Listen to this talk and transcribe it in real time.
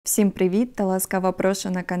Всім привіт та ласкаво прошу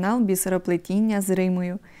на канал бісероплетіння з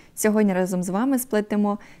Римою. Сьогодні разом з вами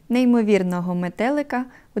сплетемо неймовірного метелика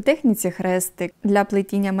у техніці хрестик. Для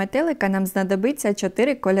плетіння метелика нам знадобиться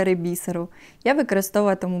 4 кольори бісеру. Я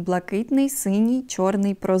використовуватиму блакитний, синій,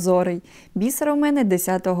 чорний, прозорий. Бісер у мене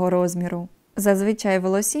 10-го розміру. Зазвичай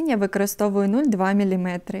волосіння використовую 0,2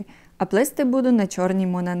 мм, а плести буду на чорній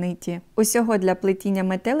монониті. Усього для плетіння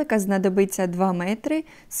метелика знадобиться 2 метри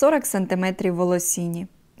 40 см волосіні.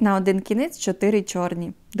 На один кінець 4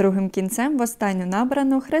 чорні, другим кінцем в останню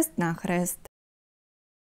набрану хрест-нахрест.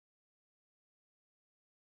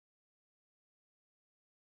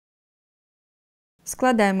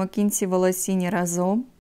 Складаємо кінці волосіні разом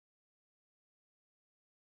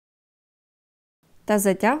та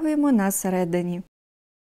затягуємо на середині.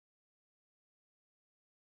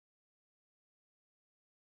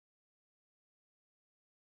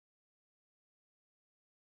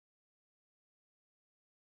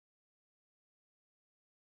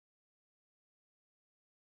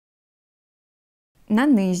 На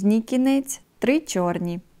нижній кінець 3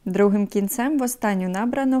 чорні, другим кінцем в останню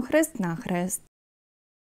набрану хрест-нахрест.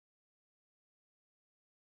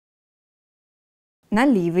 На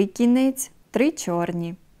лівий кінець 3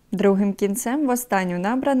 чорні, другим кінцем в останню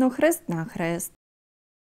набрану хрест-нахрест.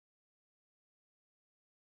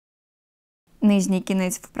 Нижній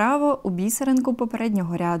кінець вправо у бісеринку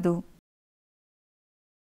попереднього ряду.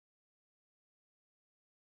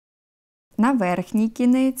 На верхній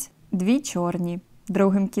кінець 2 чорні,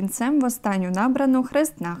 другим кінцем в останню набрану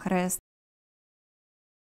хрест-нахрест.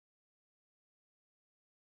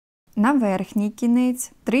 На верхній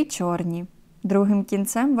кінець 3 чорні, другим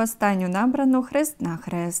кінцем в останню набрану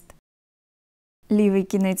хрест-нахрест. Лівий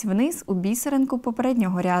кінець вниз у бісеринку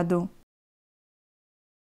попереднього ряду.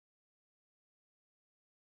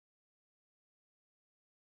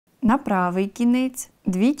 На правий кінець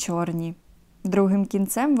 2 чорні, другим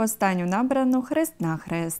кінцем в останню набрану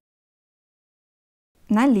хрест-нахрест.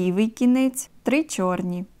 На лівий кінець 3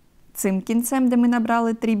 чорні. Цим кінцем, де ми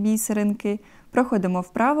набрали 3 бісеринки, проходимо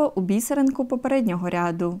вправо у бісеринку попереднього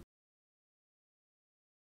ряду.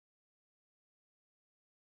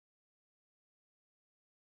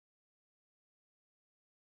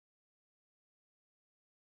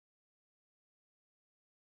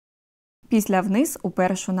 Після вниз у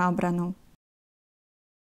першу набрану.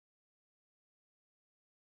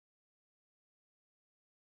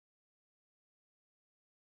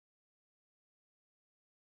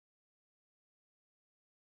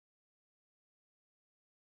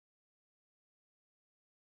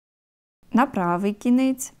 На правий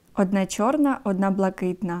кінець 1 чорна, 1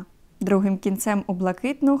 блакитна, другим кінцем у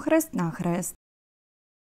блакитну хрест-нахрест.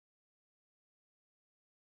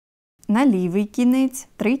 На лівий кінець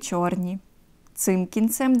 3 чорні. Цим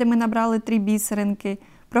кінцем, де ми набрали 3 бісеринки,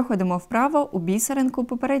 проходимо вправо у бісеринку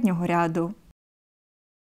попереднього ряду.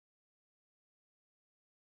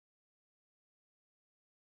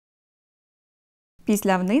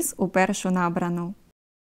 Після вниз у першу набрану.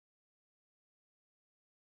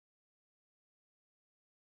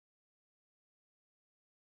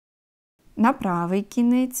 На правий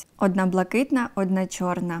кінець 1 блакитна, 1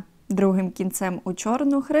 чорна, другим кінцем у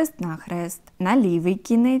чорну хрест-нахрест. На лівий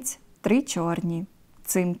кінець 3 чорні.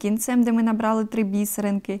 Цим кінцем, де ми набрали 3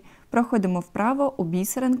 бісеринки, проходимо вправо у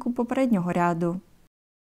бісеринку попереднього ряду.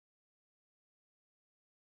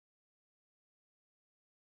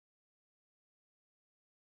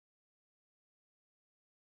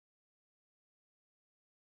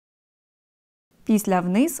 Після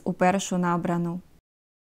вниз у першу набрану.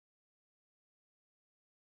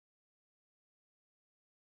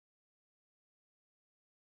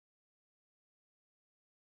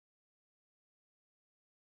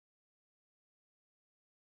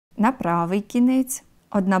 На правий кінець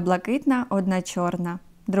 1 блакитна, 1 чорна,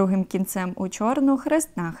 другим кінцем у чорну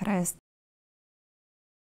хрест-нахрест.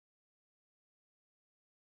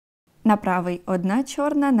 На правий 1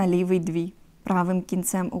 чорна, на лівий 2, правим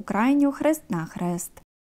кінцем у крайню хрест-нахрест.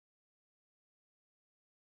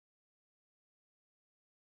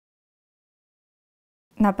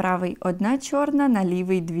 На правий 1 чорна, на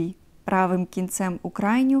лівий 2, правим кінцем у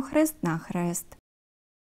крайню хрест-нахрест.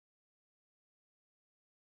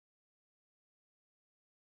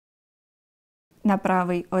 На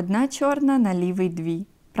правий 1 чорна, на лівий 2,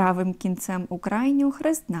 правим кінцем у крайню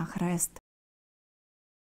хрест-нахрест.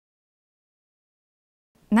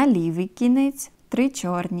 На лівий кінець 3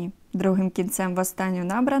 чорні, другим кінцем в останню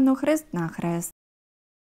набрану хрест-нахрест.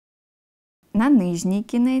 На нижній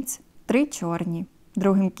кінець 3 чорні,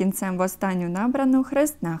 другим кінцем в останню набрану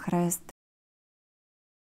хрест-нахрест.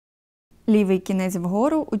 Лівий кінець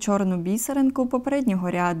вгору у чорну бісеринку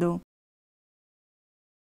попереднього ряду.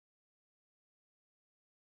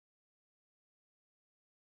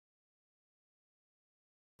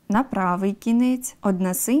 На правий кінець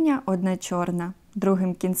одна синя, одна чорна.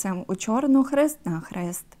 Другим кінцем у чорну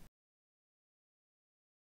хрест-нахрест.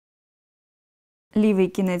 Лівий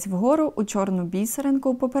кінець вгору у чорну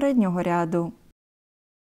бісеринку попереднього ряду.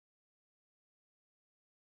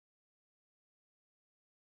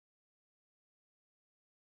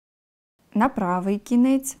 На правий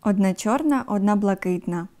кінець одна чорна, одна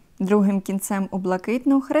блакитна. Другим кінцем у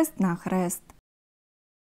блакитну хрест-нахрест.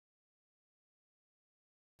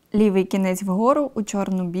 Лівий кінець вгору у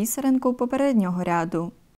чорну бісеринку попереднього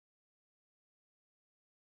ряду.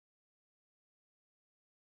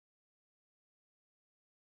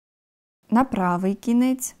 На правий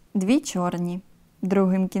кінець дві чорні.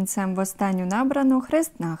 Другим кінцем в останню набрану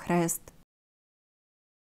хрест-нахрест.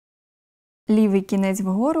 Лівий кінець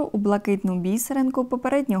вгору у блакитну бісеринку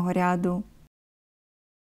попереднього ряду.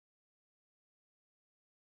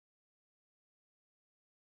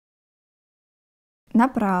 На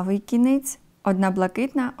правий кінець одна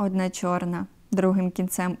блакитна, одна чорна. Другим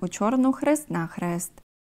кінцем у чорну хрест-нахрест.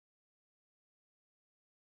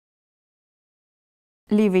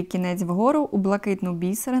 Лівий кінець вгору у блакитну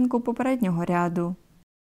бісеринку попереднього ряду.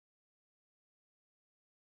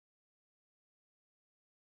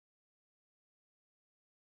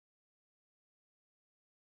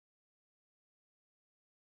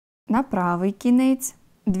 На правий кінець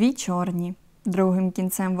дві чорні. Другим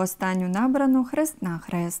кінцем в останню набрану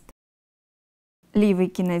хрест-нахрест. Лівий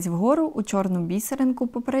кінець вгору у чорну бісеринку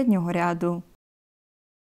попереднього ряду.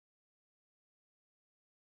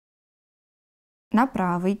 На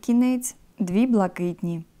правий кінець дві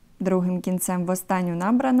блакитні. Другим кінцем в останню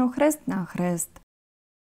набрану хрест-нахрест.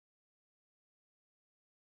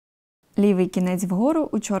 Лівий кінець вгору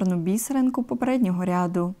у чорну бісеринку попереднього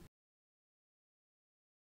ряду.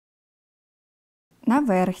 На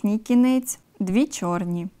верхній кінець дві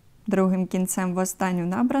чорні. Другим кінцем в останню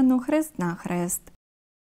набрану хрест-нахрест.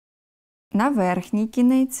 На верхній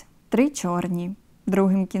кінець три чорні.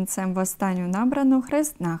 Другим кінцем в останню набрану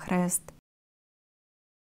хрест-нахрест.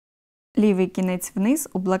 Лівий кінець вниз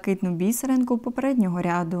у блакитну бісеринку попереднього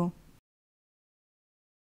ряду.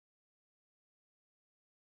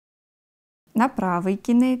 На правий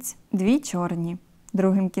кінець дві чорні.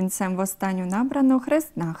 Другим кінцем в останню набрану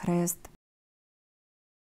хрест-нахрест.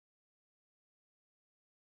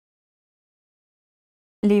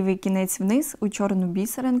 Лівий кінець вниз у чорну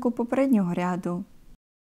бісеринку попереднього ряду.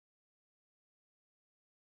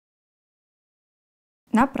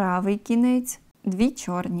 На правий кінець дві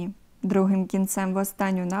чорні. Другим кінцем в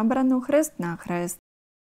останню набрану хрест-нахрест.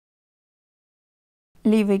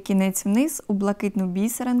 Лівий кінець вниз у блакитну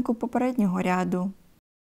бісеринку попереднього ряду.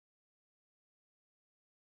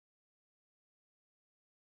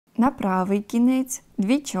 На правий кінець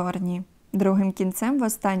дві чорні. Другим кінцем в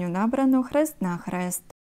останню набрану хрест-нахрест.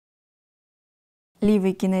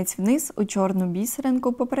 Лівий кінець вниз у чорну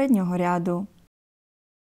бісеринку попереднього ряду.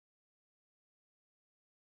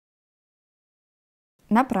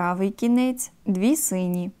 На правий кінець дві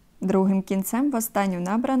сині. Другим кінцем в останню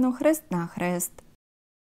набрану хрест-нахрест.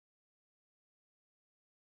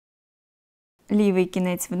 Лівий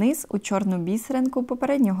кінець вниз у чорну бісеринку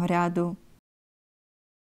попереднього ряду.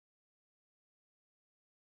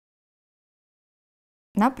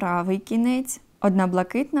 На правий кінець одна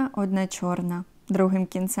блакитна, одна чорна. Другим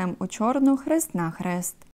кінцем у чорну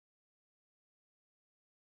хрест-нахрест.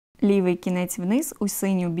 Лівий кінець вниз у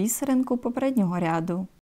синю бісеринку попереднього ряду.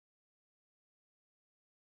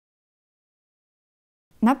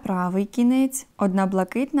 На правий кінець одна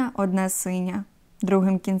блакитна, одна синя.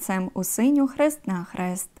 Другим кінцем у синю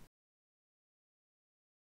хрест-нахрест.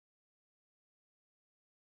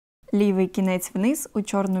 Лівий кінець вниз у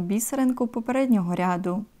чорну бісеринку попереднього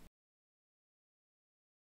ряду.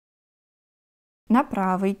 На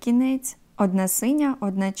правий кінець одна синя,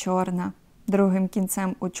 одна чорна. Другим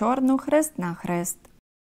кінцем у чорну хрест-нахрест.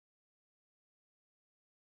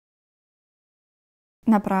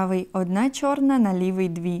 На правий одна чорна, на лівий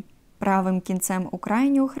дві. Правим кінцем у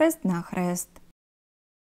крайню хрест-нахрест.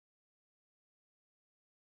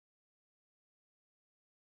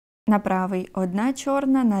 На правий одна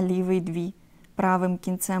чорна, на лівий дві. Правим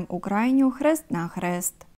кінцем у крайню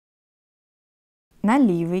хрест-нахрест. На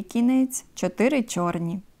лівий кінець 4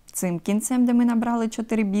 чорні. Цим кінцем, де ми набрали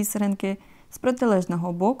 4 бісеринки, з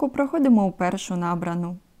протилежного боку проходимо у першу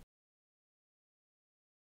набрану.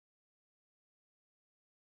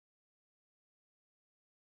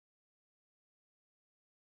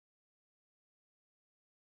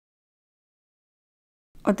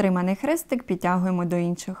 Отриманий хрестик підтягуємо до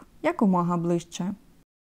інших, якомога ближче.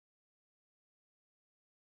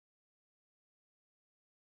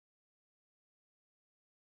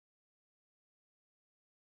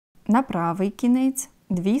 На правий кінець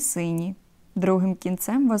 2 сині, другим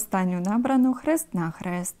кінцем в останню набрану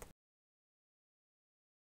хрест-нахрест.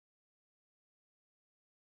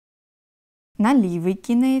 На лівий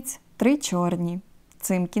кінець 3 чорні.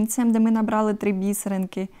 Цим кінцем, де ми набрали 3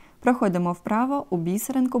 бісеринки, проходимо вправо у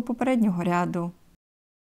бісеринку попереднього ряду.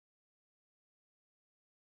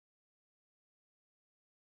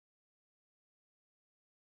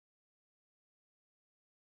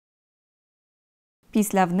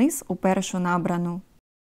 Після вниз у першу набрану.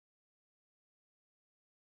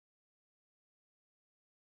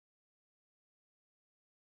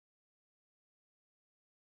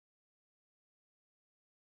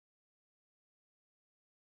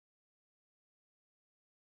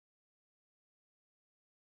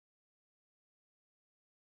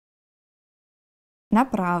 На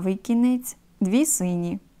правий кінець 2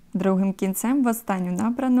 сині, другим кінцем в останню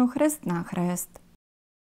набрану хрест-нахрест.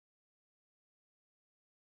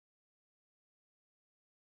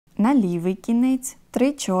 На лівий кінець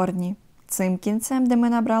 3 чорні. Цим кінцем, де ми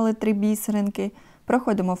набрали 3 бісеринки,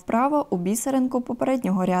 проходимо вправо у бісеринку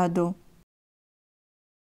попереднього ряду.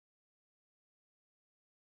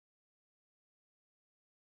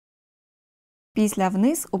 Після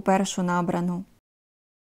вниз у першу набрану.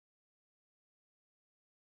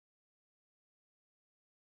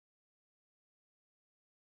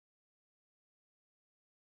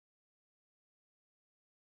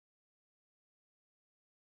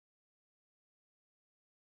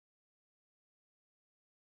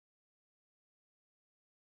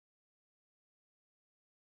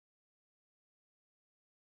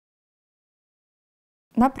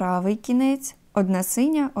 На правий кінець 1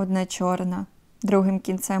 синя, 1 чорна. Другим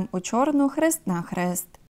кінцем у чорну хрест-нахрест.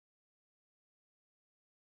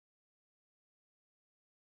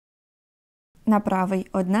 На правий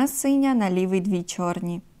 1 синя, на лівий 2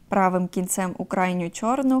 чорні. Правим кінцем у крайню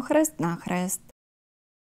чорну хрест-нахрест.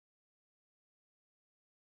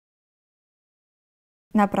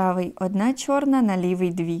 На правий 1 чорна, на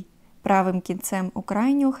лівий 2. Правим кінцем у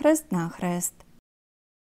крайню хрест-нахрест.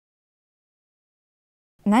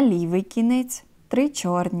 На лівий кінець 3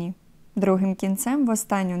 чорні. Другим кінцем в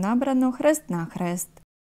останню набрану хрест-нахрест.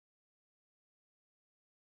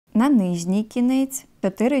 На нижній кінець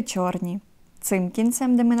 4 чорні. Цим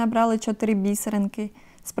кінцем, де ми набрали 4 бісеринки,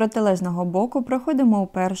 з протилежного боку проходимо у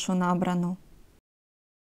першу набрану.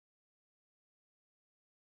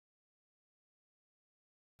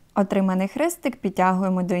 Отриманий хрестик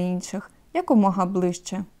підтягуємо до інших, якомога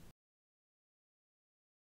ближче.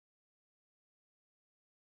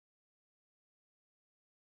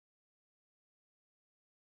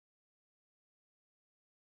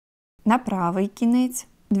 На правий кінець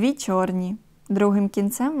 2 чорні. Другим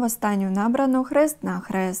кінцем в останню набрану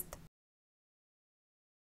хрест-нахрест.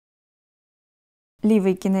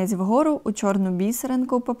 Лівий кінець вгору у чорну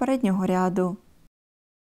бісеринку попереднього ряду.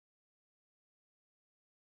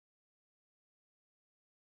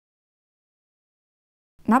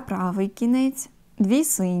 На правий кінець 2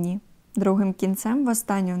 сині. Другим кінцем в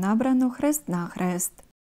останню набрану хрест-нахрест.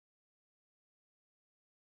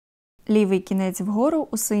 Лівий кінець вгору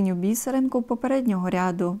у синю бісеринку попереднього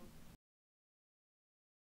ряду.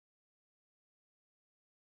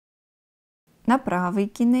 На правий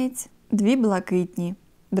кінець 2 блакитні.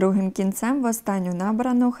 Другим кінцем в останню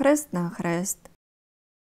набрану хрест-нахрест.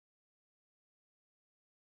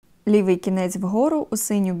 Лівий кінець вгору у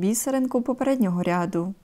синю бісеринку попереднього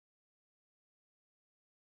ряду.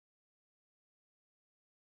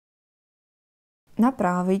 На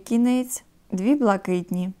правий кінець 2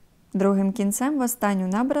 блакитні. Другим кінцем в останню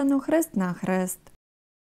набрану хрест-нахрест.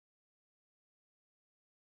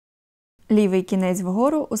 Лівий кінець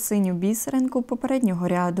вгору у синю бісеринку попереднього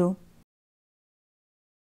ряду.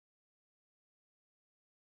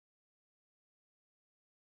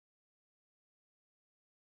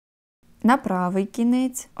 На правий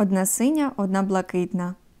кінець 1 синя, 1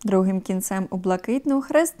 блакитна. Другим кінцем у блакитну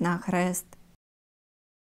хрест-нахрест.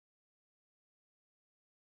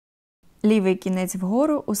 Лівий кінець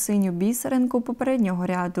вгору у синю бісеринку попереднього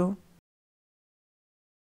ряду.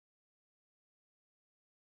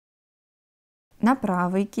 На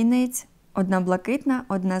правий кінець 1 блакитна,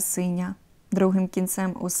 1 синя. Другим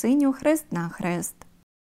кінцем у синю хрест-нахрест.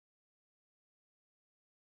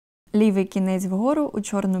 Лівий кінець вгору у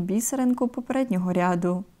чорну бісеринку попереднього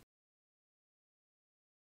ряду.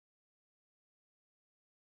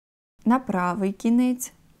 На правий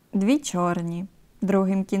кінець 2 чорні.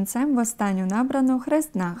 другим кінцем в останню набрану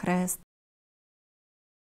хрест-нахрест.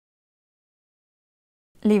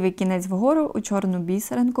 Лівий кінець вгору у чорну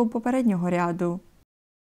бісеринку попереднього ряду.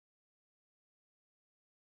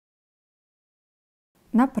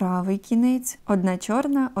 На правий кінець одна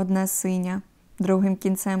чорна, одна синя, другим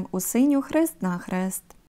кінцем у синю хрест-нахрест.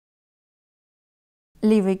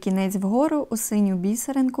 Лівий кінець вгору у синю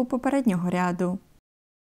бісеринку попереднього ряду.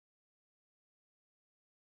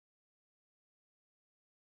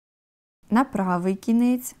 На правий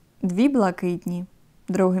кінець дві блакитні,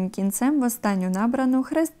 другим кінцем в останню набрану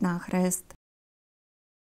хрест-нахрест.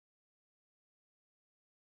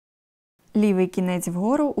 Лівий кінець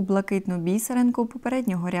вгору у блакитну бісеринку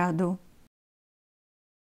попереднього ряду.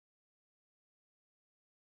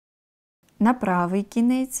 На правий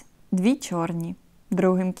кінець дві чорні,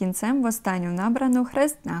 другим кінцем в останню набрану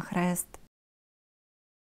хрест-нахрест.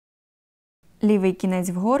 Лівий кінець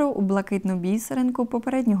вгору у блакитну бісеринку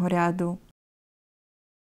попереднього ряду.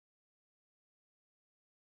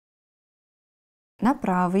 На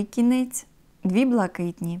правий кінець дві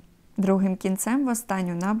блакитні, другим кінцем в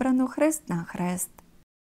останню набрану хрест-нахрест.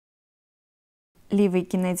 Лівий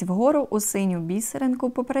кінець вгору у синю бісеринку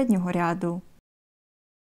попереднього ряду.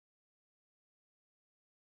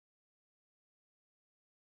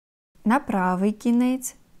 На правий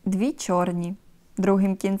кінець дві чорні,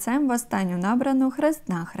 другим кінцем в останню набрану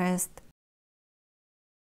хрест-нахрест.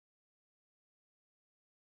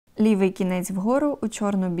 Лівий кінець вгору у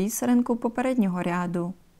чорну бісеринку попереднього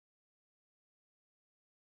ряду.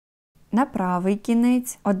 На правий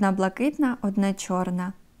кінець одна блакитна, одна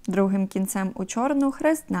чорна, другим кінцем у чорну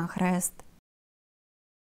хрест-нахрест.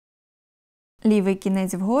 Лівий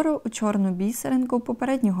кінець вгору у чорну бісеринку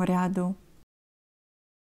попереднього ряду.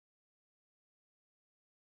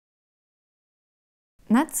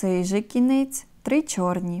 На цей же кінець три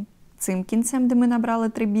чорні. Цим кінцем, де ми набрали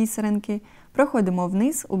три бісеринки, проходимо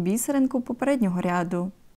вниз у бісеринку попереднього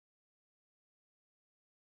ряду.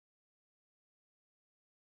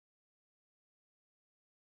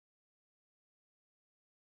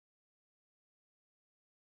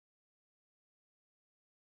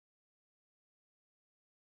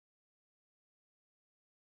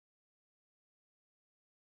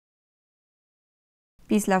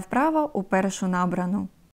 Після вправо у першу набрану.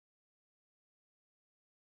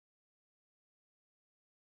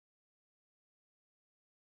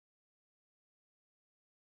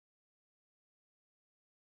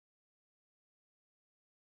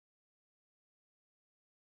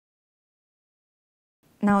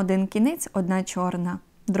 На один кінець одна чорна,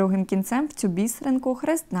 другим кінцем в цю бісеринку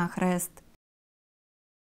хрест-нахрест.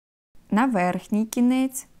 На верхній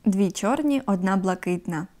кінець дві чорні, одна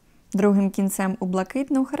блакитна, другим кінцем у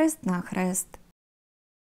блакитну хрест-нахрест.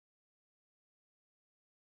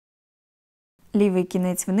 Лівий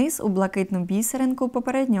кінець вниз у блакитну бісеринку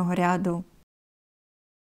попереднього ряду.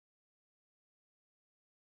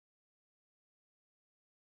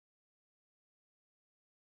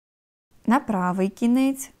 На правий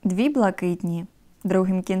кінець дві блакитні,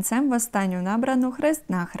 другим кінцем в останню набрану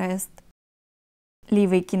хрест-нахрест.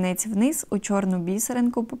 Лівий кінець вниз у чорну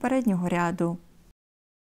бісеринку попереднього ряду.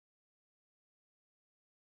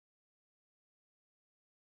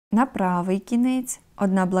 На правий кінець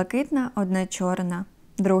одна блакитна, одна чорна,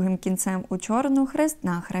 другим кінцем у чорну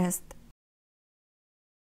хрест-нахрест.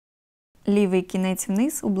 Лівий кінець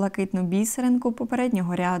вниз у блакитну бісеринку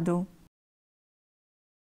попереднього ряду.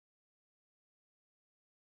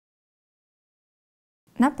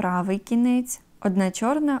 На правий кінець одна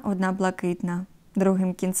чорна, одна блакитна,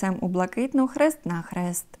 другим кінцем у блакитну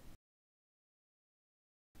хрест-нахрест.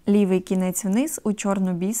 Лівий кінець вниз у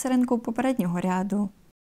чорну бісеринку попереднього ряду.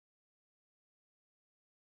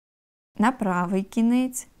 На правий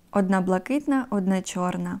кінець одна блакитна, одна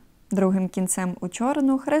чорна, другим кінцем у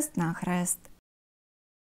чорну хрест-нахрест.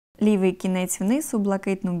 Лівий кінець вниз у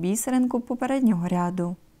блакитну бісеринку попереднього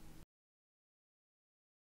ряду.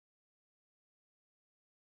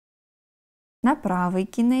 На правий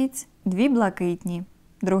кінець дві блакитні,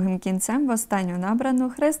 другим кінцем в останню набрану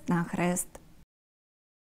хрест-нахрест.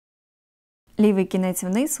 Лівий кінець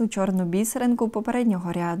вниз у чорну бісеринку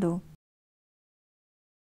попереднього ряду.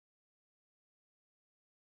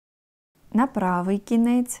 На правий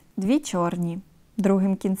кінець дві чорні,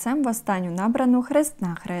 другим кінцем в останню набрану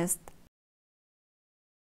хрест-нахрест.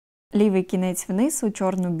 Лівий кінець вниз у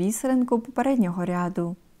чорну бісеринку попереднього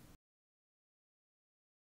ряду.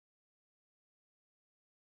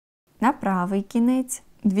 На правий кінець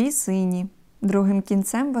дві сині, другим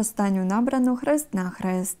кінцем в останню набрану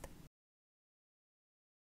хрест-нахрест.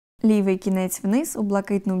 Лівий кінець вниз у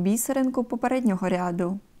блакитну бісеринку попереднього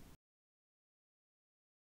ряду.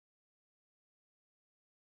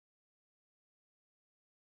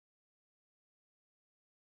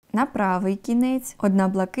 На правий кінець одна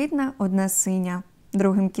блакитна, одна синя.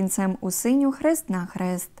 Другим кінцем у синю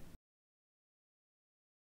хрест-нахрест.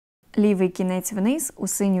 Лівий кінець вниз у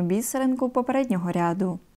синю бісеринку попереднього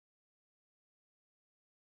ряду.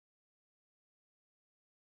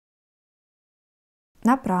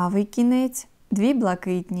 На правий кінець дві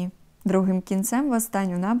блакитні. Другим кінцем в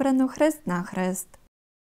останню набрану хрест-нахрест.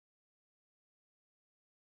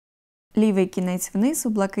 Лівий кінець вниз у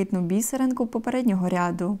блакитну бісеринку попереднього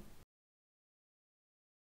ряду.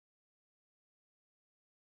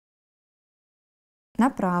 На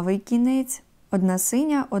правий кінець одна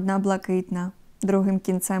синя, одна блакитна. Другим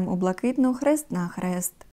кінцем у блакитну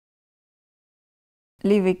хрест-нахрест.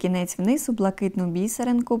 Лівий кінець вниз у блакитну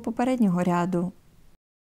бісеринку попереднього ряду.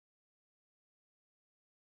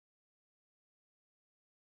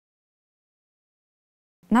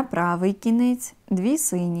 На правий кінець дві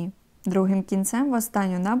сині. Другим кінцем в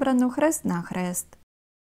останню набрану хрест-нахрест.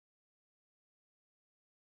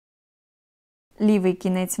 Лівий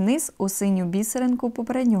кінець вниз у синю бісеринку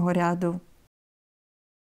попереднього ряду.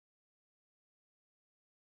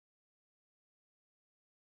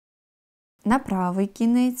 На правий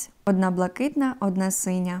кінець одна блакитна, одна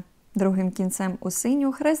синя. Другим кінцем у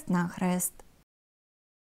синю хрест-нахрест.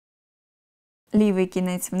 Лівий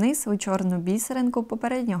кінець вниз у чорну бісеринку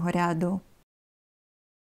попереднього ряду.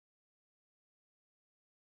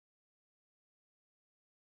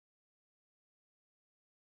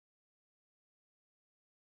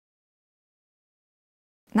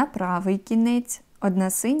 На правий кінець одна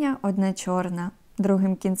синя, одна чорна.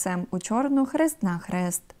 Другим кінцем у чорну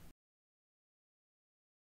хрест-нахрест.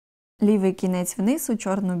 Лівий кінець вниз у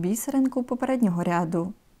чорну бісеринку попереднього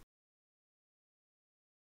ряду.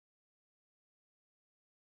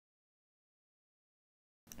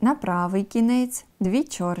 На правий кінець дві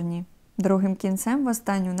чорні. Другим кінцем в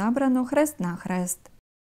останню набрану хрест-нахрест.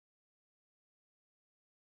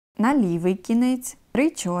 На лівий кінець три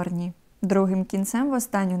чорні. Другим кінцем в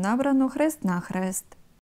останню набрану хрест-нахрест.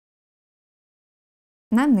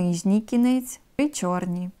 На нижній кінець три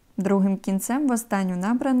чорні. Другим кінцем в останню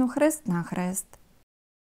набрану хрест-нахрест.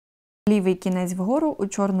 Лівий кінець вгору у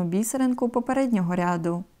чорну бісеринку попереднього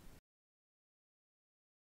ряду.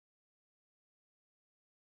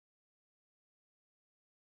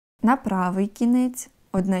 На правий кінець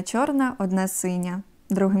одна чорна, одна синя.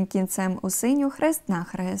 Другим кінцем у синю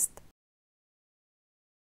хрест-нахрест.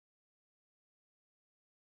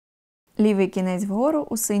 Лівий кінець вгору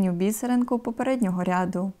у синю бісеринку попереднього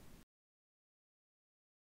ряду.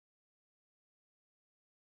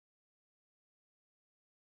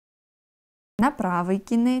 На правий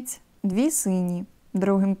кінець дві сині.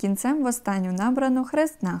 Другим кінцем в останню набрану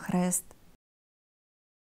хрест-нахрест.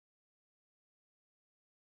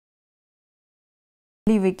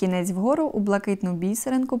 Лівий кінець вгору у блакитну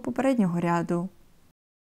бісеринку попереднього ряду.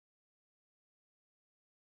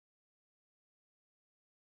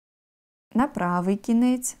 На правий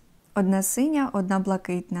кінець одна синя, одна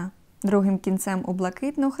блакитна. Другим кінцем у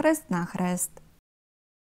блакитну хрест-нахрест.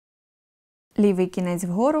 Лівий кінець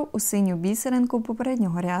вгору у синю бісеринку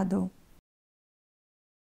попереднього ряду.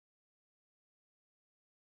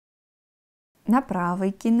 На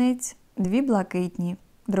правий кінець дві блакитні.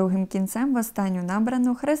 Другим кінцем в останню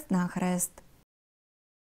набрану хрест-нахрест.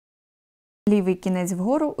 Лівий кінець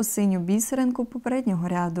вгору у синю бісеринку попереднього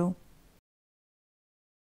ряду.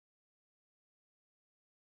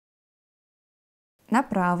 На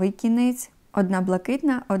правий кінець одна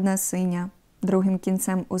блакитна, одна синя. Другим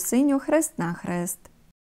кінцем у синю хрест-нахрест.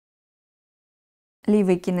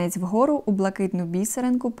 Лівий кінець вгору у блакитну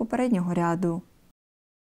бісеринку попереднього ряду.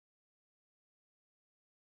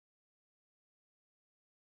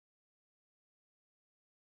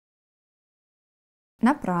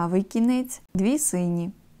 На правий кінець дві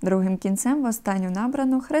сині. Другим кінцем в останню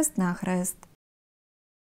набрану хрест-нахрест.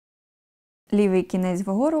 Лівий кінець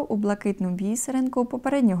вгору у блакитну бісеринку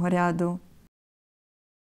попереднього ряду.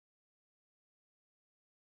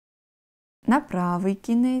 На правий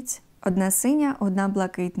кінець одна синя, одна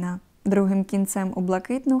блакитна. Другим кінцем у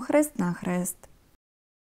блакитну хрест-нахрест.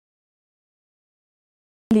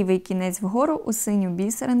 Лівий кінець вгору у синю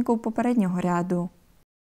бісеринку попереднього ряду.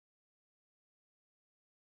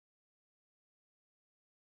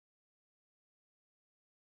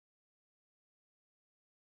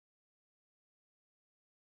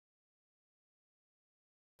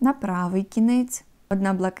 На правий кінець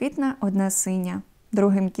одна блакитна, одна синя.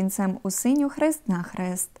 Другим кінцем у синю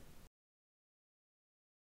хрест-нахрест.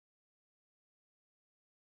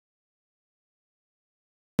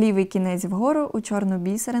 Лівий кінець вгору у чорну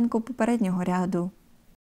бісеринку попереднього ряду.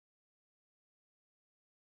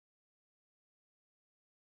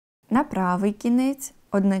 На правий кінець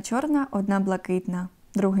одна чорна, одна блакитна.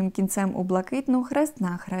 Другим кінцем у блакитну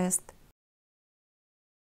хрест-нахрест.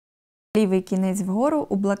 Лівий кінець вгору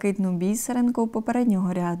у блакитну бісеринку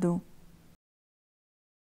попереднього ряду.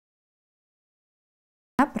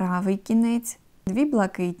 На правий кінець дві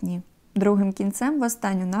блакитні. Другим кінцем в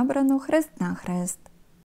останню набрану хрест-нахрест.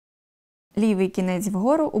 Лівий кінець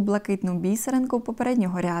вгору у блакитну бісеринку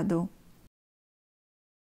попереднього ряду.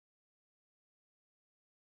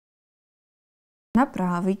 На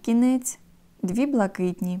правий кінець дві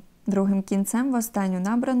блакитні. Другим кінцем в останню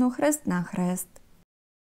набрану хрест-нахрест.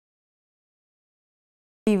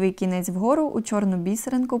 Лівий кінець вгору у чорну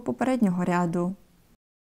бісеринку попереднього ряду.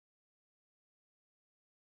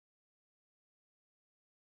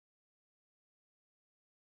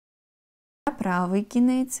 На правий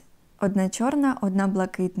кінець одна чорна, одна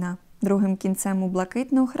блакитна. Другим кінцем у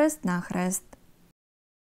блакитну хрест-нахрест.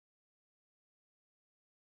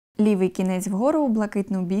 Лівий кінець вгору у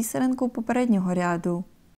блакитну бісеринку попереднього ряду.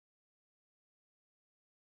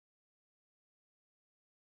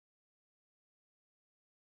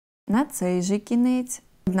 На цей же кінець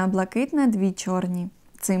одна блакитна, дві чорні.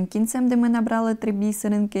 Цим кінцем, де ми набрали 3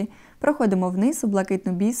 бісеринки, проходимо вниз у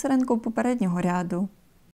блакитну бісеринку попереднього ряду.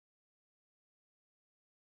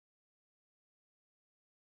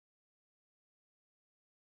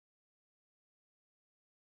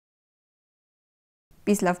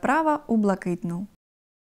 Після вправа у блакитну.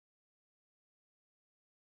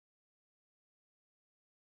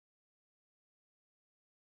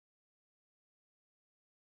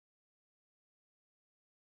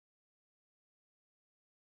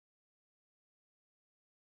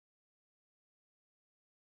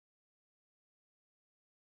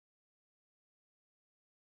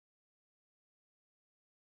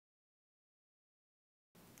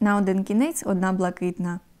 На один кінець одна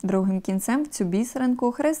блакитна. Другим кінцем в цю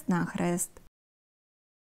бісеринку хрест-нахрест.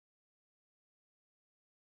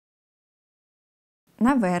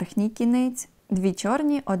 На верхній кінець дві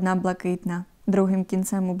чорні, одна блакитна. Другим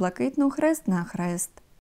кінцем у блакитну хрест-нахрест.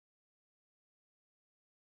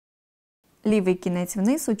 Лівий кінець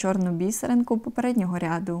вниз у чорну бісеринку попереднього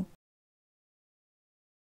ряду.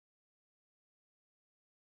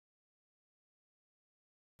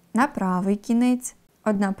 На правий кінець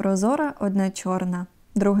одна прозора, одна чорна.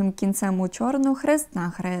 Другим кінцем у чорну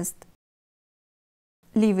хрест-нахрест.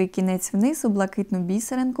 Лівий кінець вниз у блакитну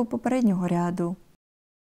бісеринку попереднього ряду.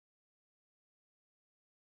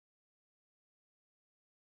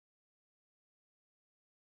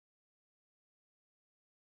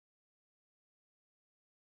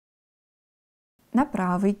 На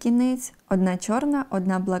правий кінець одна чорна,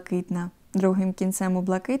 одна блакитна. Другим кінцем у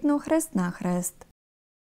блакитну хрест-нахрест.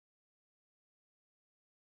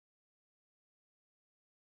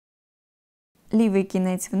 Лівий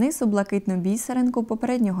кінець вниз у блакитну бісеринку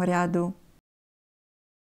попереднього ряду.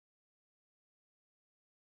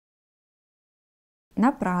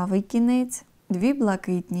 На правий кінець дві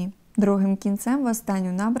блакитні. Другим кінцем в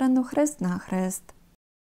останню набрану хрест-нахрест.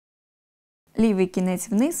 Лівий кінець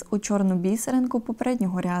вниз у чорну бісеринку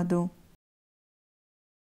попереднього ряду.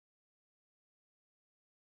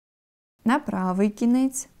 На правий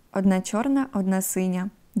кінець одна чорна, одна синя.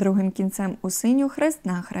 Другим кінцем у синю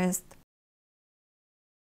хрест-нахрест.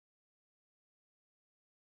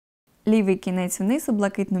 Лівий кінець вниз у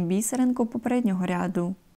блакитну бісеринку попереднього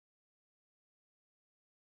ряду.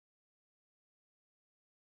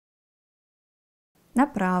 На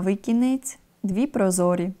правий кінець дві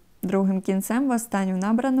прозорі. Другим кінцем в останню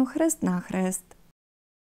набрану хрест-нахрест.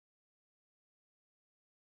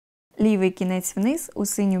 Лівий кінець вниз у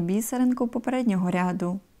синю бісеринку попереднього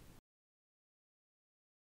ряду.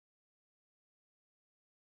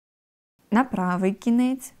 На правий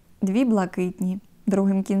кінець дві блакитні.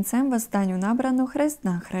 Другим кінцем в останню набрану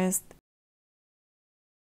хрест-нахрест.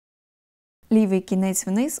 Лівий кінець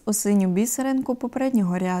вниз у синю бісеринку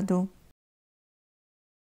попереднього ряду.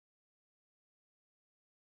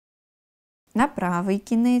 На правий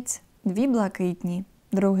кінець дві блакитні.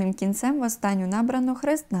 Другим кінцем в останню набрану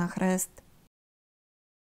хрест-нахрест.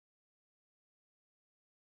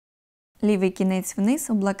 Лівий кінець вниз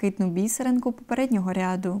у блакитну бісеринку попереднього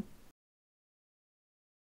ряду.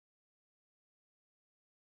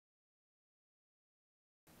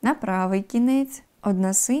 На правий кінець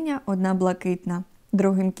одна синя, одна блакитна.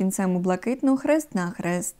 Другим кінцем у блакитну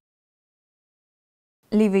хрест-нахрест.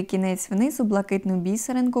 Лівий кінець вниз у блакитну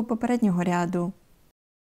бісеринку попереднього ряду.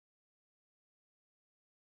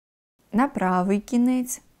 На правий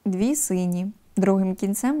кінець дві сині. Другим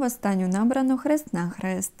кінцем в останню набрану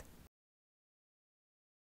хрест-нахрест.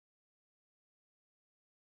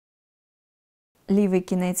 Лівий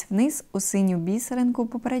кінець вниз у синю бісеринку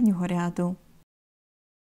попереднього ряду.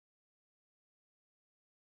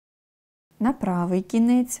 На правий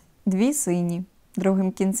кінець 2 сині,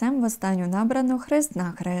 другим кінцем в останню набрану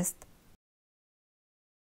хрест-нахрест.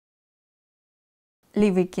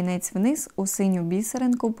 Лівий кінець вниз у синю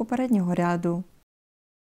бісеринку попереднього ряду.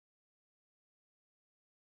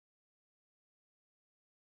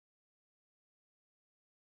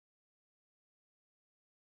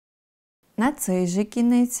 На цей же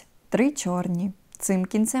кінець 3 чорні. Цим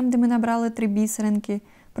кінцем, де ми набрали 3 бісеринки,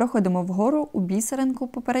 проходимо вгору у бісеринку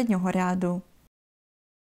попереднього ряду.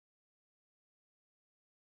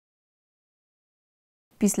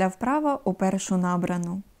 Після вправо у першу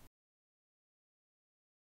набрану.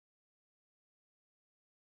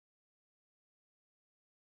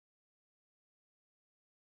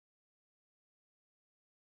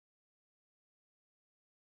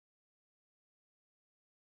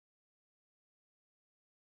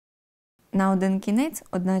 На один кінець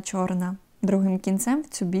одна чорна, другим кінцем в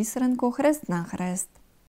цю бісеринку хрест-нахрест.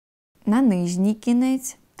 На нижній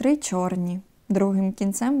кінець 3 чорні, другим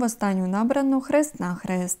кінцем в останню набрану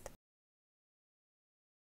хрест-нахрест.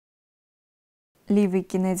 Лівий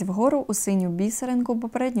кінець вгору у синю бісеринку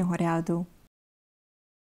попереднього ряду.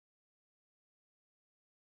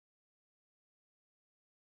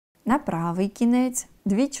 На правий кінець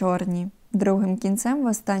 2 чорні, другим кінцем в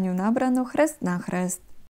останню набрану хрест-нахрест.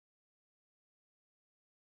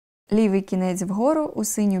 Лівий кінець вгору у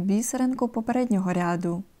синю бісеринку попереднього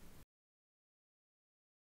ряду.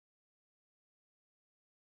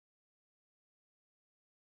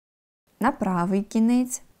 На правий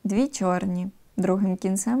кінець 2 чорні, другим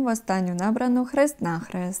кінцем в останню набрану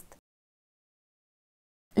хрест-нахрест.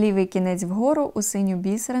 Лівий кінець вгору у синю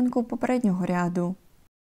бісеринку попереднього ряду.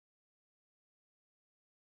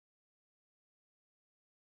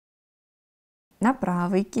 На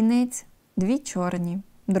правий кінець 2 чорні,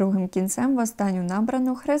 другим кінцем в останню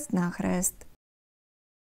набрану хрест-нахрест.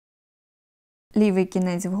 Лівий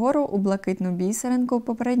кінець вгору у блакитну бісеринку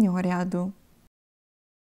попереднього ряду.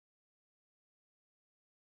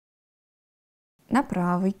 На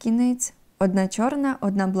правий кінець 1 чорна,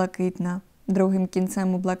 1 блакитна, другим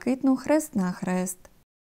кінцем у блакитну хрест-нахрест.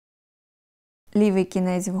 Лівий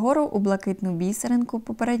кінець вгору у блакитну бісеринку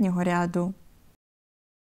попереднього ряду.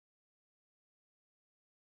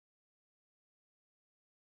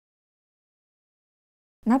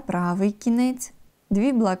 На правий кінець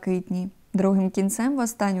 2 блакитні, другим кінцем в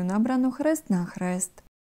останню набрану хрест-нахрест.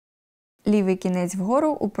 Лівий кінець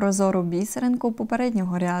вгору у прозору бісеринку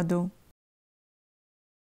попереднього ряду.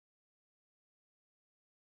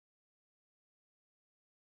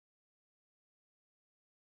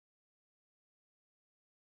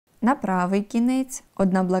 На правий кінець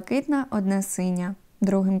 1 блакитна, 1 синя,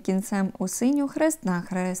 другим кінцем у синю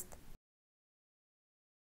хрест-нахрест.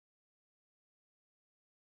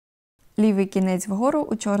 Лівий кінець вгору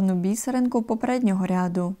у чорну бісеринку попереднього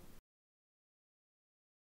ряду.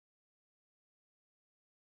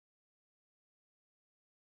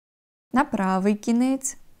 На правий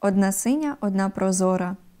кінець 1 синя, 1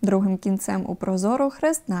 прозора, другим кінцем у прозору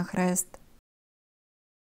хрест-нахрест.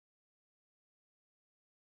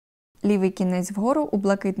 Лівий кінець вгору у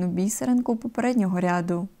блакитну бісеринку попереднього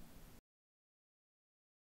ряду.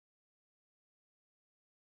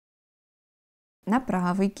 На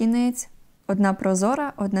правий кінець 1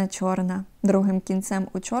 прозора, 1 чорна, другим кінцем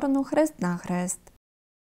у чорну хрест-нахрест.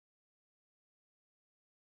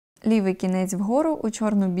 Лівий кінець вгору у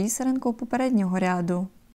чорну бісеринку попереднього ряду.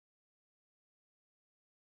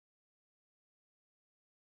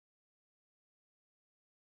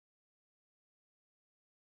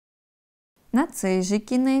 На цей же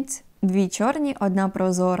кінець 2 чорні, 1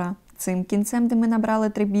 прозора. Цим кінцем, де ми набрали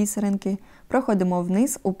 3 бісеринки, проходимо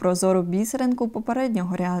вниз у прозору бісеринку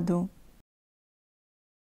попереднього ряду.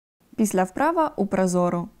 Після вправа у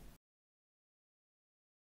прозору.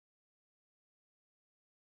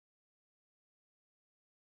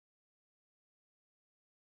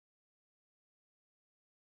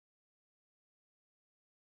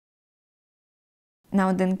 На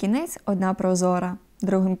один кінець 1 прозора,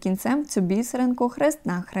 другим кінцем в цю бісеринку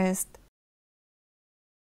хрест-нахрест.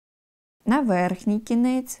 На верхній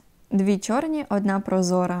кінець 2 чорні, 1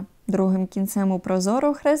 прозора, другим кінцем у прозору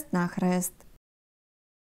хрест-нахрест.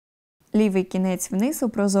 Лівий кінець вниз у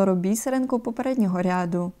прозору бісеринку попереднього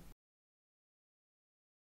ряду.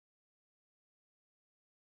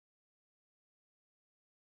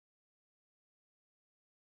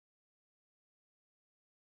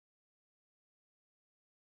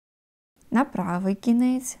 На правий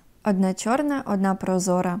кінець 1 чорна, 1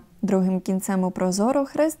 прозора, другим кінцем у прозору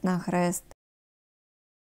хрест-нахрест.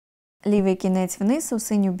 Лівий кінець вниз у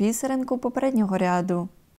синю бісеринку попереднього ряду.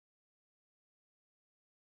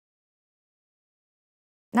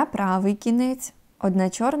 На правий кінець одна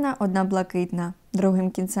чорна, одна блакитна.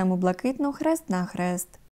 Другим кінцем у блакитну хрест-нахрест.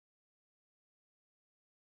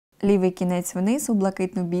 Лівий кінець вниз у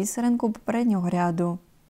блакитну бісеринку попереднього ряду.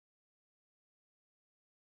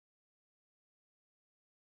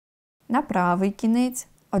 На правий кінець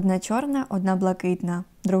одна чорна, одна блакитна.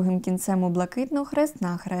 Другим кінцем у блакитну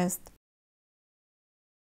хрест-нахрест.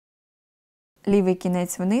 Лівий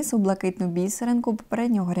кінець вниз у блакитну бісеринку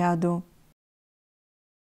попереднього ряду.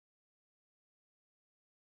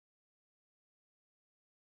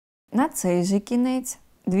 На цей же кінець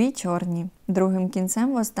дві чорні. Другим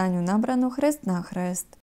кінцем в останню набрану хрест-нахрест.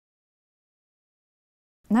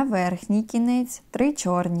 На верхній кінець три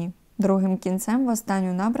чорні. Другим кінцем в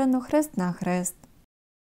останню набрану хрест-нахрест.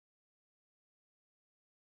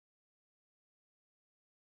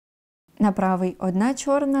 На правий одна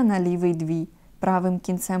чорна, на лівий дві. Правим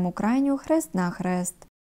кінцем у крайню хрест-нахрест.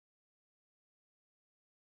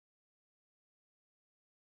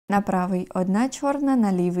 На правий одна чорна,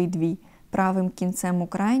 на лівий дві. Правим кінцем у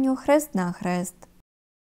крайню хрест-нахрест.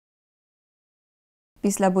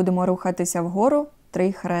 Після будемо рухатися вгору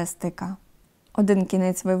 3 хрестика. Один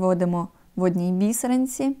кінець виводимо в одній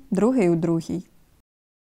бісеринці, другий у другій.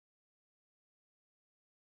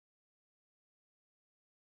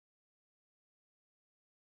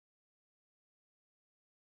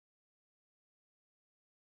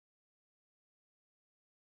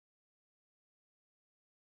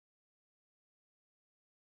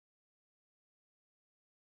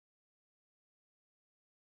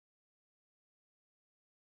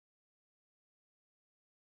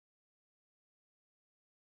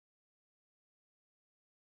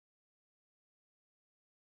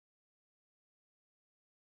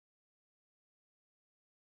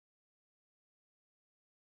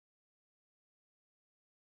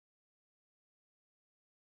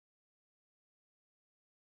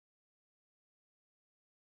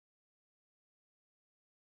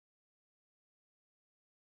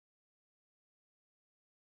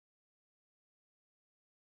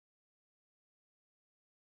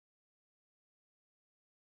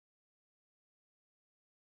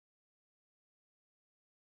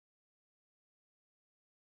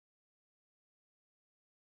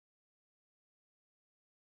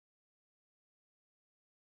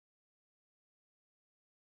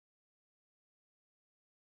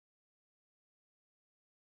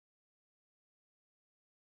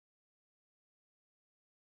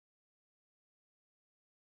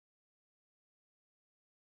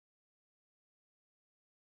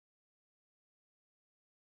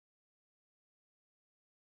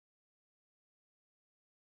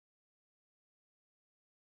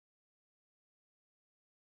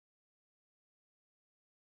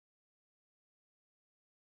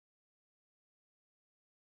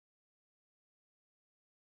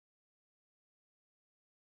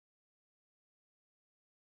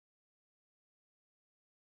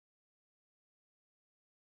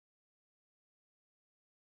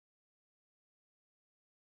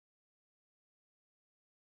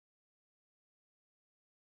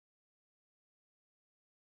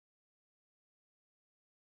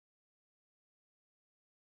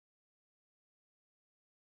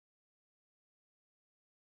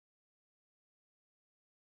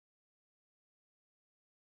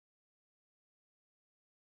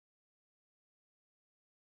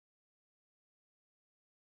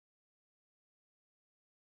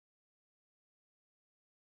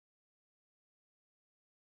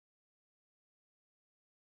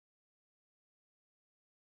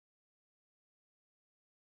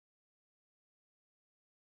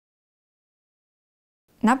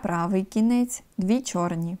 На правий кінець дві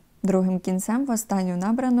чорні. Другим кінцем в останню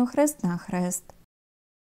набрану хрест-нахрест.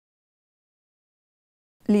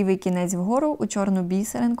 Лівий кінець вгору у чорну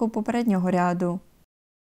бісеринку попереднього ряду.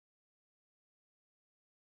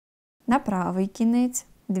 На правий кінець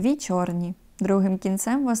дві чорні. Другим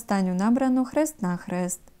кінцем в останню набрану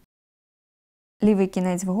хрест-нахрест. Лівий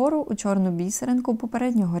кінець вгору у чорну бісеринку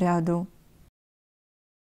попереднього ряду.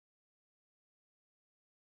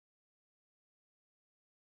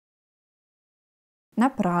 На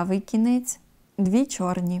правий кінець дві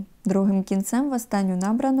чорні. Другим кінцем в останню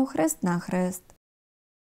набрану хрест-нахрест.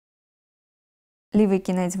 Лівий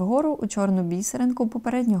кінець вгору у чорну бісеринку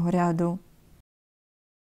попереднього ряду.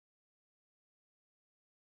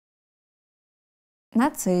 На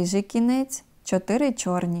цей же кінець 4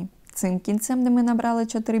 чорні. Цим кінцем, де ми набрали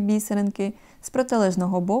 4 бісеринки, з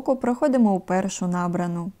протилежного боку проходимо у першу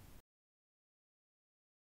набрану.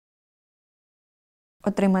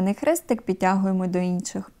 Отриманий хрестик підтягуємо до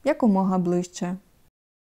інших якомога ближче.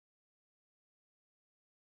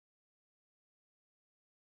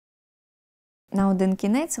 На один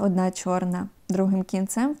кінець одна чорна, другим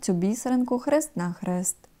кінцем в цю бісеринку хрест на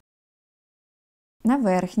хрест. На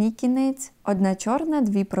верхній кінець одна чорна,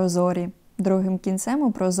 дві прозорі, другим кінцем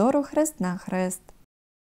у прозору хрест на хрест.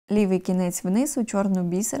 Лівий кінець вниз у чорну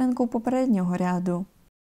бісеринку попереднього ряду.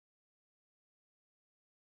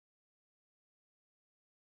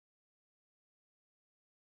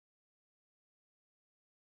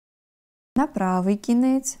 На правий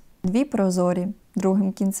кінець дві прозорі,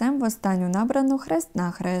 другим кінцем в останню набрану хрест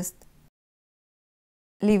на хрест.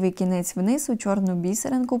 Лівий кінець вниз у чорну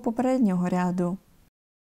бісеринку попереднього ряду.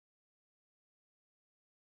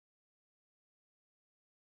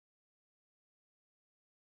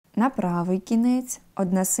 На правий кінець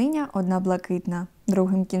одна синя, одна блакитна,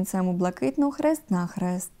 другим кінцем у блакитну хрест на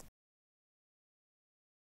хрест.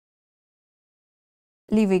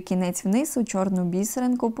 Лівий кінець вниз у чорну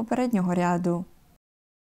бісеринку попереднього ряду.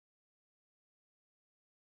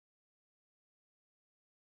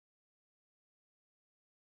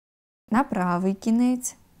 На правий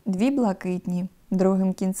кінець дві блакитні,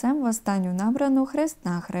 другим кінцем в останню набрану хрест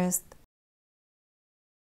на хрест.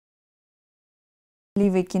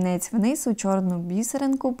 Лівий кінець вниз у чорну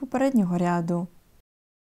бісеринку попереднього ряду.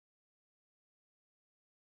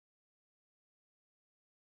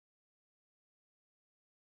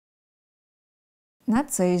 На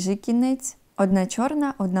цей же кінець одна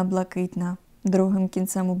чорна, одна блакитна, другим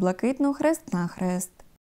кінцем у блакитну хрест на хрест.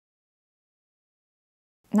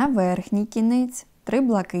 На верхній кінець три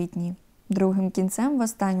блакитні, другим кінцем в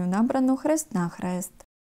останню набрану хрест на хрест.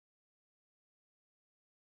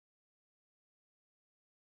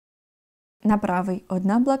 На правий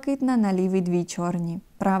одна блакитна, на лівий дві чорні,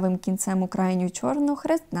 правим кінцем у крайню чорну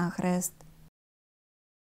хрест на хрест.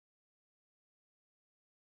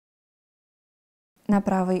 На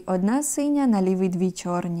правий одна синя, на лівий дві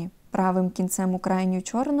чорні, правим кінцем у крайню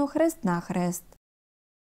чорну хрест на хрест.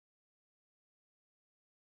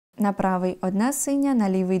 На правий одна синя, на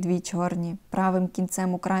лівий дві чорні, правим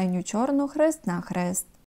кінцем у крайню чорну хрест на хрест.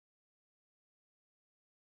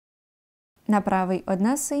 На правий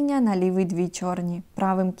одна синя, на лівий дві чорні,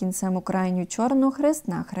 правим кінцем у крайню чорну хрест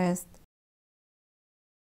на хрест.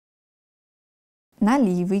 На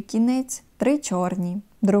лівий кінець три чорні,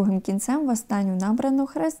 другим кінцем в останню набрану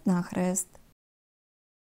хрест на хрест.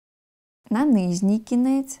 На нижній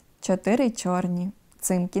кінець чотири чорні.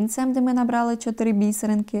 Цим кінцем, де ми набрали 4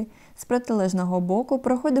 бісеринки, з протилежного боку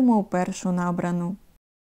проходимо у першу набрану.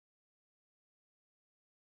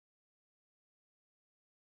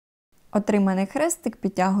 Отриманий хрестик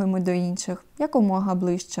підтягуємо до інших якомога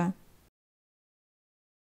ближче.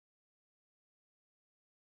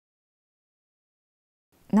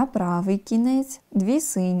 На правий кінець дві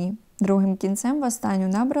сині, другим кінцем в останню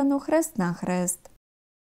набрану хрест на хрест.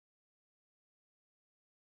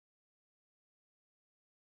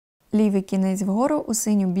 Лівий кінець вгору у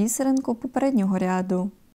синю бісеринку попереднього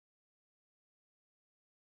ряду.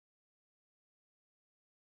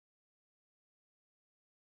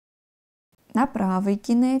 На правий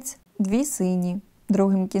кінець дві сині,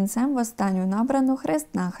 другим кінцем в останню набрану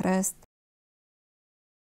хрест на хрест.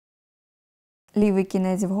 Лівий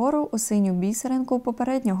кінець вгору у синю бісеринку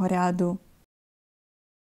попереднього ряду.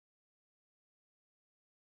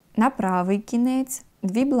 На правий кінець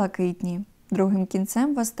дві блакитні, другим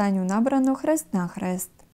кінцем в останню набрану хрест на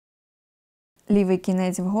хрест. Лівий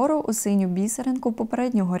кінець вгору у синю бісеринку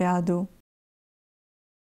попереднього ряду.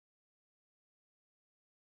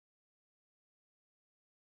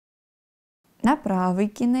 На правий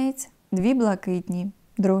кінець дві блакитні,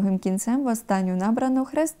 другим кінцем в останню набрану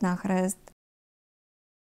хрест на хрест.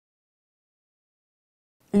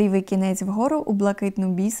 Лівий кінець вгору у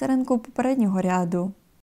блакитну бісеринку попереднього ряду.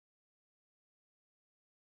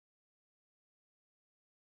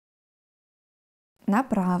 На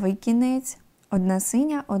правий кінець одна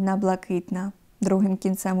синя, одна блакитна, другим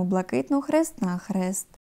кінцем у блакитну хрест на хрест.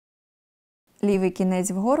 Лівий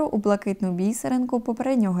кінець вгору у блакитну бісеринку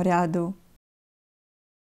попереднього ряду.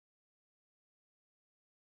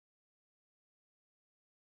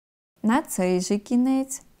 На цей же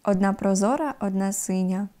кінець одна прозора, одна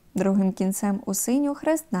синя, другим кінцем у синю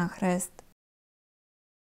хрест на хрест.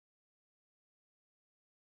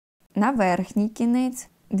 На верхній кінець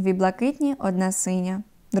дві блакитні, одна синя,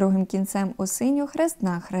 другим кінцем у синю хрест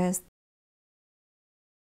на хрест.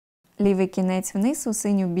 Лівий кінець вниз у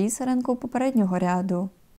синю бісеринку попереднього ряду.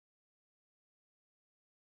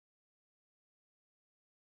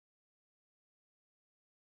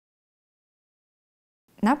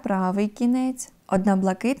 На правий кінець одна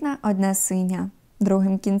блакитна, одна синя.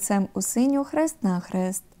 Другим кінцем у синю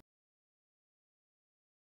хрест-нахрест.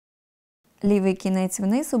 Лівий кінець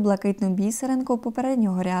вниз у блакитну бісеринку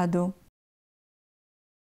попереднього ряду.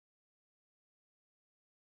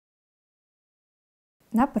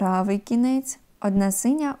 На правий кінець одна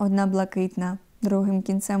синя, одна блакитна. Другим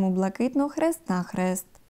кінцем у блакитну хрест-нахрест.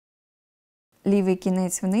 Лівий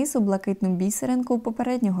кінець вниз у блакитну бісеринку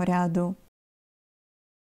попереднього ряду.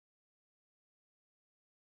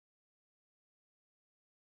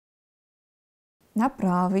 На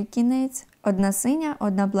правий кінець одна синя,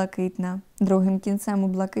 одна блакитна. Другим кінцем у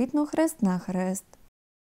блакитну хрест-нахрест.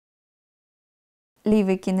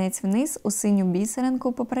 Лівий кінець вниз у синю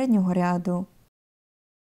бісеринку попереднього ряду.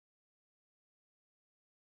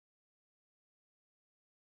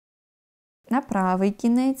 На правий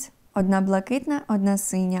кінець одна блакитна, одна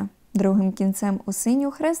синя. Другим кінцем у синю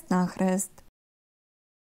хрест-нахрест.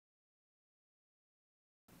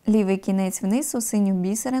 Лівий кінець вниз у синю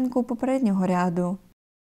бісеринку попереднього ряду.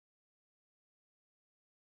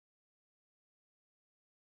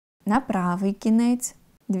 На правий кінець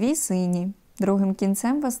дві сині. Другим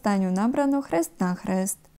кінцем в останню набрану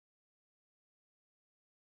хрест-нахрест.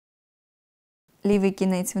 Лівий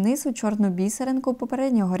кінець вниз у чорну бісеринку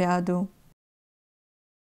попереднього ряду.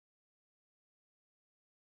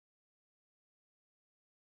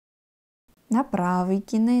 На правий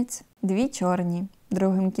кінець дві чорні.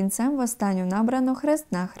 Другим кінцем в останню набрану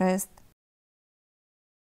хрест-нахрест.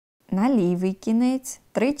 На лівий кінець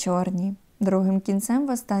три чорні. Другим кінцем в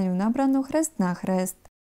останню набрану хрест-нахрест.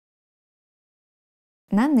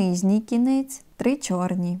 На нижній кінець три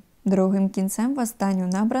чорні. Другим кінцем в останню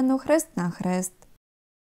набрану хрест-нахрест.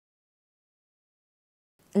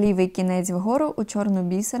 Лівий кінець вгору у чорну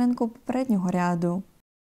бісеринку попереднього ряду.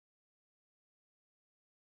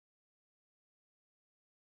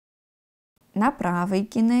 На правий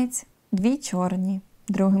кінець дві чорні.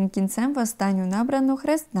 Другим кінцем в останню набрану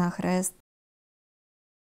хрест-нахрест.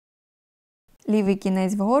 Лівий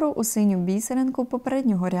кінець вгору у синю бісеринку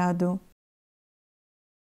попереднього ряду.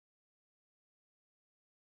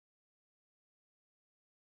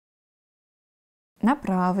 На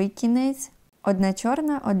правий кінець одна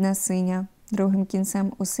чорна, одна синя. Другим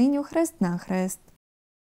кінцем у синю хрест-нахрест.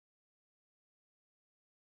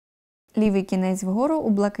 Лівий кінець вгору у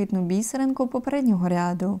блакитну бісеринку попереднього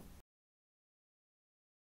ряду.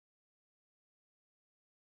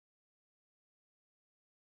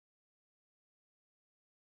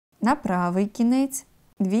 На правий кінець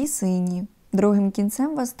дві сині. Другим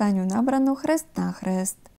кінцем в останню набрану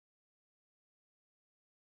хрест-нахрест.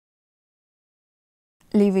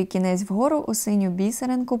 Лівий кінець вгору у синю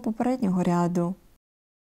бісеринку попереднього ряду.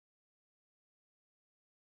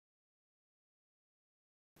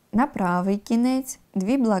 На правий кінець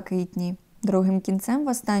дві блакитні. Другим кінцем в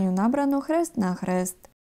останню набрану хрест-нахрест.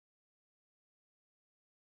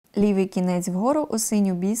 Лівий кінець вгору у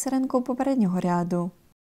синю бісеринку попереднього ряду.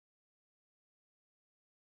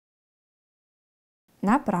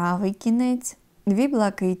 На правий кінець дві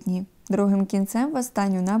блакитні. Другим кінцем в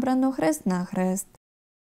останню набрану хрест-нахрест.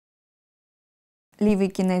 Лівий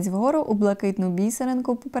кінець вгору у блакитну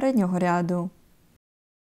бісеринку попереднього ряду.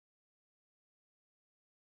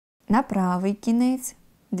 На правий кінець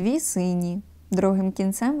дві сині. Другим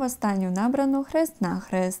кінцем в останню набрану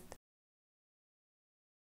хрест-нахрест.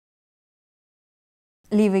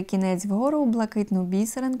 Лівий кінець вгору у блакитну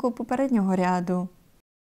бісеринку попереднього ряду.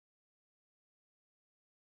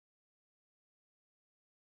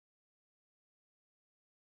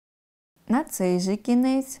 На цей же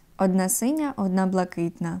кінець одна синя, одна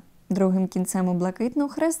блакитна. Другим кінцем у блакитну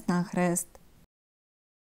хрест-нахрест.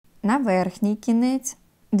 На верхній кінець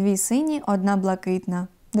дві сині, одна блакитна.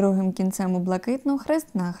 Другим кінцем у блакитну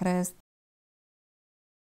хрест-нахрест.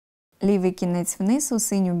 Лівий кінець вниз у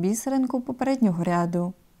синю бісеринку попереднього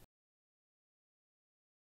ряду.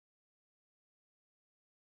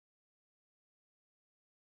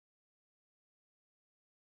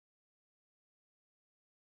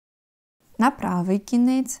 На правий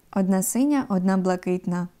кінець одна синя, одна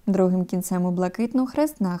блакитна. Другим кінцем у блакитну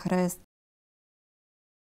хрест-нахрест.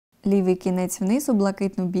 Лівий кінець вниз у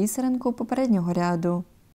блакитну бісеринку попереднього ряду.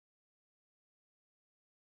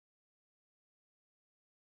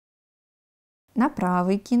 На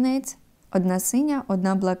правий кінець одна синя,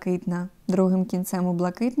 одна блакитна. Другим кінцем у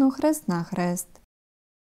блакитну хрест-нахрест.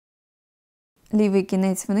 Лівий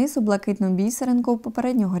кінець вниз у блакитну бісеринку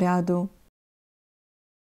попереднього ряду.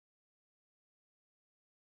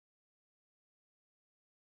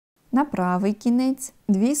 На правий кінець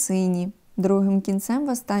дві сині. Другим кінцем в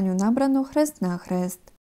останню набрану хрест-нахрест.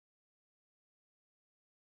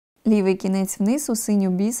 Лівий кінець вниз у синю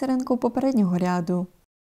бісеринку попереднього ряду.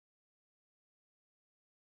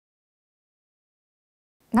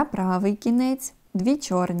 На правий кінець 2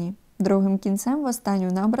 чорні, другим кінцем в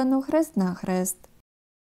останню набрану хрест-нахрест.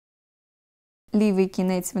 Лівий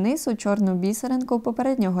кінець вниз у чорну бісеринку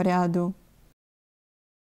попереднього ряду.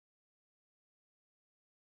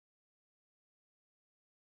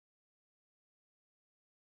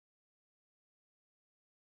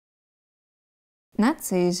 На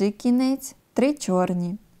цей же кінець 3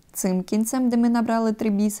 чорні. Цим кінцем, де ми набрали 3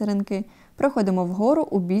 бісеринки, проходимо вгору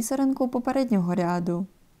у бісеринку попереднього ряду.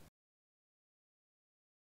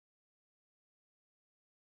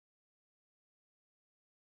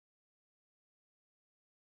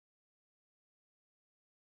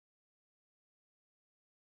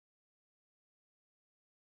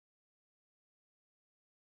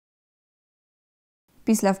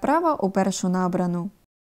 Після вправа у першу набрану.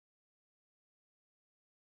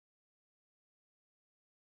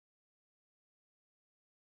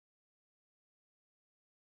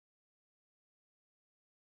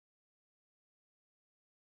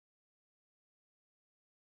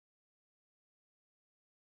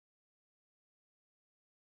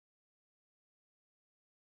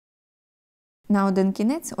 На один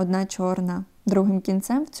кінець одна чорна, другим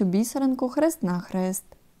кінцем в цю бісеринку хрест-нахрест.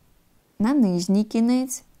 На нижній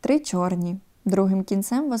кінець 3 чорні, другим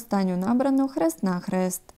кінцем в останню набрану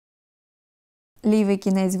хрест-нахрест. Лівий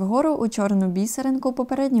кінець вгору у чорну бісеринку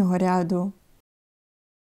попереднього ряду.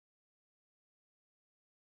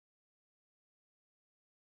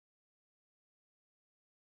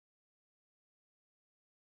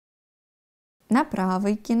 На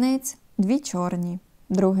правий кінець 2 чорні,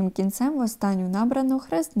 другим кінцем в останню набрану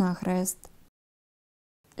хрест-нахрест.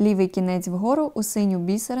 Лівий кінець вгору у синю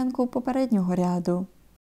бісеринку попереднього ряду.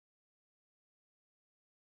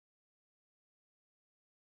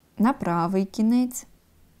 На правий кінець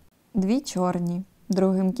 2 чорні,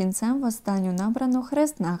 другим кінцем в останню набрану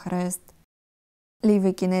хрест-нахрест.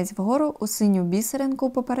 Лівий кінець вгору у синю бісеринку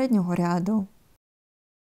попереднього ряду.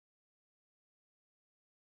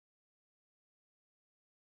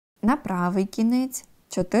 На правий кінець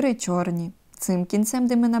 4 чорні. Цим кінцем,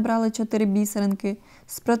 де ми набрали 4 бісеринки,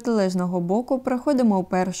 з протилежного боку проходимо у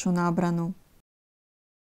першу набрану.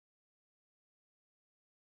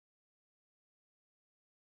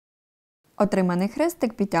 Отриманий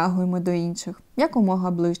хрестик підтягуємо до інших,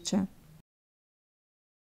 якомога ближче.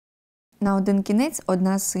 На один кінець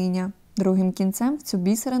одна синя, другим кінцем в цю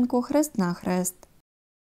бісеринку хрест-нахрест.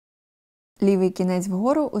 Лівий кінець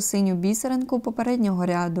вгору у синю бісеринку попереднього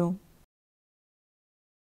ряду.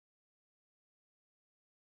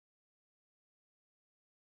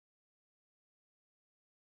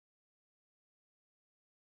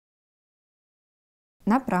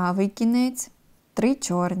 На правий кінець 3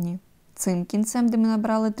 чорні. Цим кінцем, де ми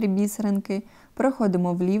набрали 3 бісеринки,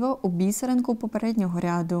 проходимо вліво у бісеринку попереднього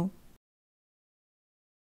ряду.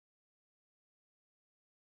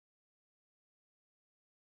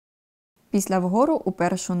 Після вгору у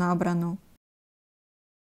першу набрану.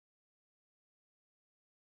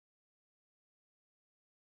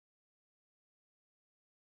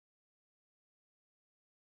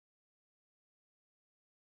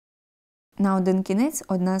 На один кінець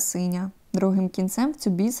одна синя, другим кінцем в цю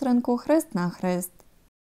бісеринку хрест-нахрест.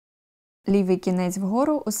 Лівий кінець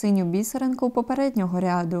вгору у синю бісеринку попереднього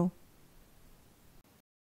ряду.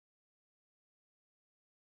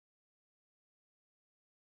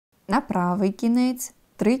 На правий кінець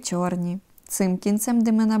 3 чорні. Цим кінцем,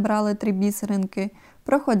 де ми набрали 3 бісеринки,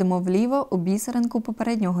 проходимо вліво у бісеринку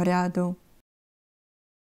попереднього ряду.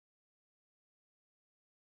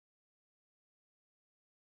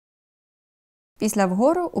 Після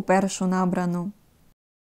вгору у першу набрану.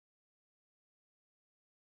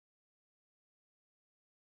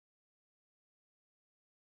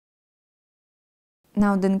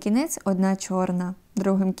 На один кінець одна чорна,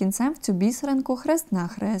 другим кінцем в цю бісеринку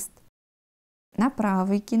хрест-нахрест. На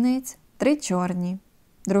правий кінець 3 чорні,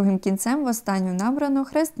 другим кінцем в останню набрану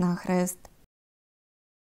хрест-нахрест.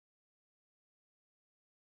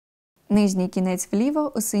 Нижній кінець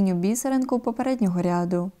вліво у синю бісеринку попереднього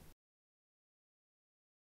ряду.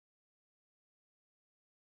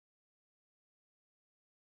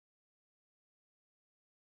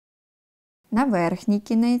 На верхній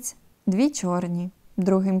кінець 2 чорні,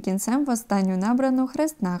 другим кінцем в останню набрану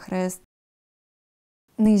хрест-нахрест.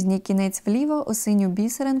 Нижній кінець вліво у синю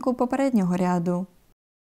бісеринку попереднього ряду.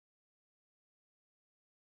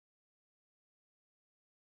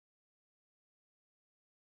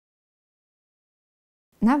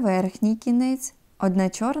 На верхній кінець одна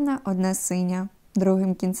чорна, одна синя,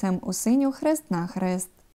 другим кінцем у синю хрест-нахрест.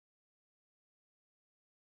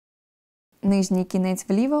 Нижній кінець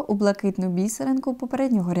вліво у блакитну бісеринку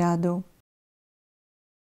попереднього ряду.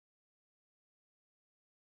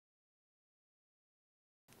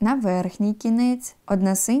 На верхній кінець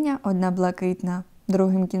одна синя, одна блакитна,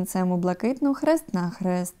 другим кінцем у блакитну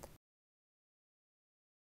хрест-нахрест.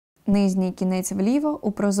 Нижній кінець вліво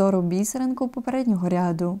у прозору бісеринку попереднього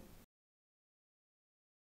ряду.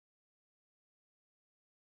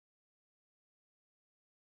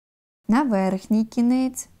 На верхній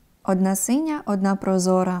кінець одна синя, одна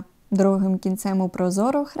прозора, другим кінцем у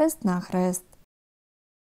прозору хрест-нахрест.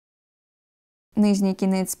 Нижній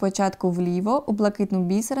кінець спочатку вліво у блакитну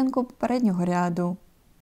бісеринку попереднього ряду.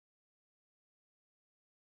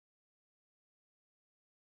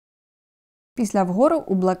 Після вгору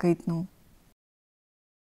у блакитну.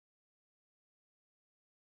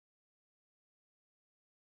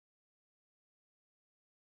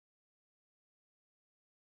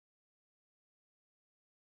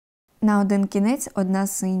 На один кінець одна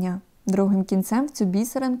синя, другим кінцем в цю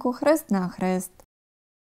бісеринку хрест-нахрест.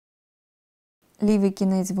 Лівий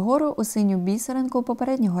кінець вгору у синю бісеринку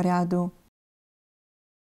попереднього ряду.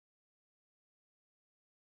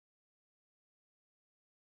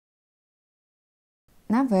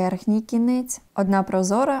 На верхній кінець одна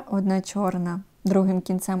прозора, одна чорна, другим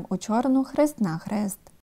кінцем у чорну хрест-нахрест.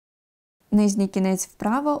 Нижній кінець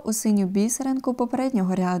вправо у синю бісеринку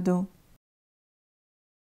попереднього ряду.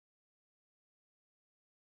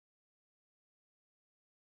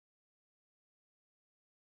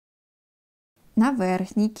 На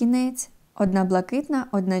верхній кінець одна блакитна,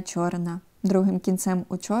 одна чорна, другим кінцем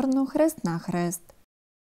у чорну хрест-нахрест.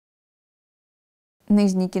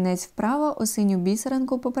 Нижній кінець вправо у синю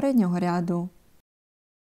бісеринку попереднього ряду.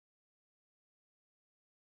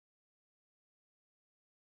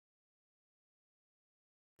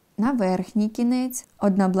 На верхній кінець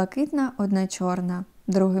одна блакитна, одна чорна,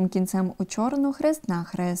 другим кінцем у чорну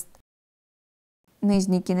хрест-нахрест.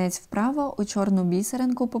 Нижній кінець вправо у чорну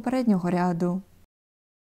бісеринку попереднього ряду.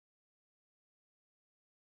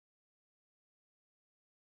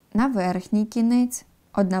 На верхній кінець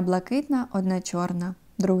одна блакитна, одна чорна,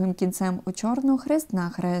 другим кінцем у чорну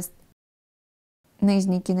хрест-нахрест.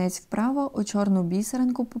 Нижній кінець вправо у чорну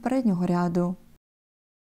бісеринку попереднього ряду.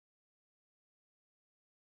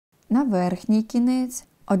 На верхній кінець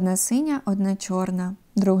одна синя, одна чорна,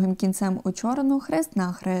 другим кінцем у чорну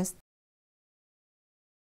хрест-нахрест.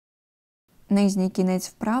 Нижній кінець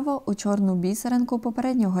вправо у чорну бісеринку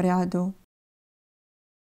попереднього ряду.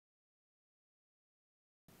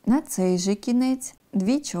 На цей же кінець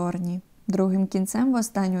дві чорні, другим кінцем в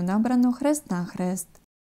останню набрану хрест-нахрест.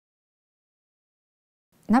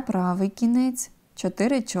 На правий кінець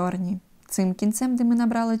 4 чорні. Цим кінцем, де ми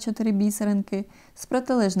набрали 4 бісеринки, з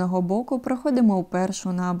протилежного боку проходимо у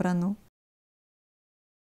першу набрану.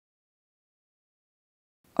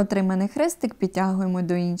 Отриманий хрестик підтягуємо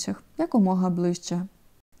до інших, якомога ближче.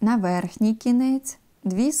 На верхній кінець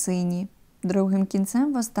 2 сині, другим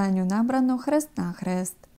кінцем в останню набрану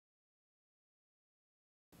хрест-нахрест.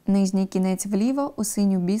 Нижній кінець вліво у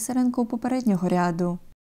синю бісеринку попереднього ряду.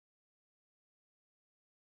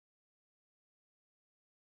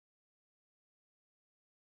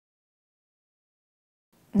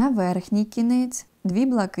 На верхній кінець 2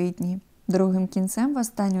 блакитні, другим кінцем в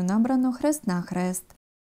останню набрану хрест-нахрест.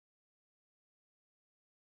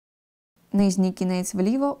 Нижній кінець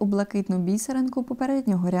вліво у блакитну бісеринку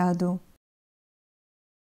попереднього ряду.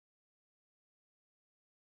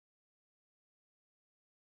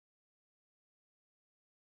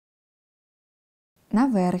 На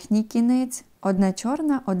верхній кінець одна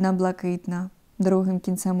чорна, одна блакитна, другим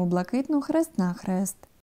кінцем у блакитну хрест-нахрест.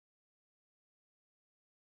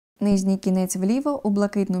 Нижній кінець вліво у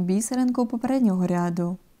блакитну бісеринку попереднього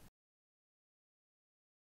ряду.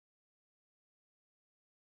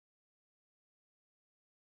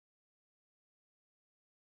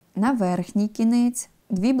 На верхній кінець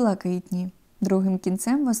 2 блакитні, другим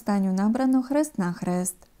кінцем в останню набрану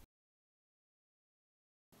хрест-нахрест.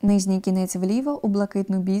 Нижній кінець вліво у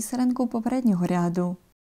блакитну бісеринку попереднього ряду.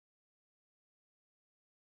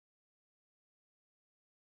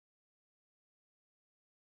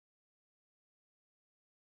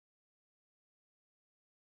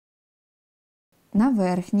 На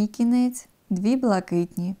верхній кінець 2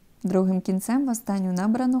 блакитні, другим кінцем в останню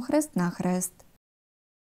набрану хрест-нахрест.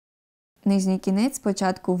 Нижній кінець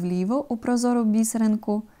спочатку вліво у прозору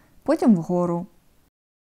бісеринку, потім вгору.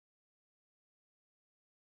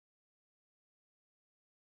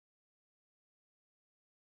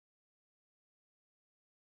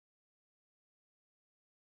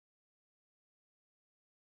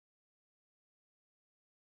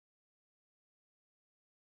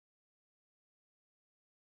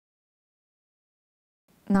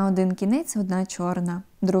 На один кінець одна чорна,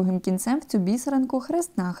 другим кінцем в цю бісеринку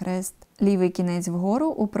хрест-нахрест, лівий кінець вгору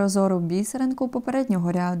у прозору бісеринку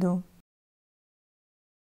попереднього ряду.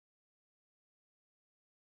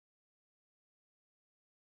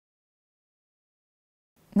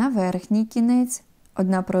 На верхній кінець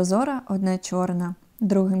одна прозора, одна чорна,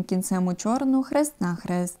 другим кінцем у чорну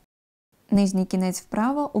хрест-нахрест, нижній кінець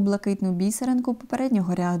вправо у блакитну бісеринку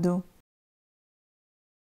попереднього ряду.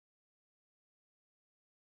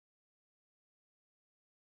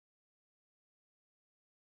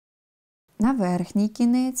 На верхній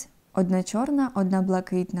кінець одна чорна, одна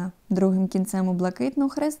блакитна, другим кінцем у блакитну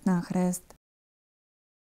хрест-нахрест.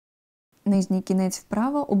 Нижній кінець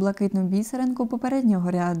вправо у блакитну бісеринку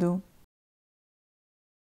попереднього ряду.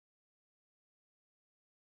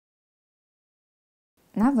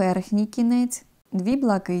 На верхній кінець дві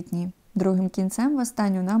блакитні, другим кінцем в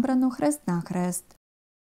останню набрану хрест-нахрест.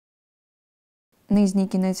 Нижній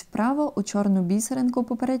кінець вправо у чорну бісеринку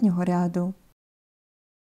попереднього ряду.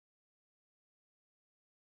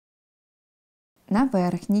 На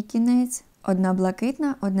верхній кінець одна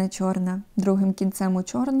блакитна, одна чорна, другим кінцем у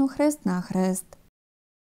чорну хрест-нахрест.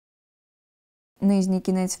 Нижній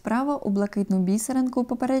кінець вправо у блакитну бісеринку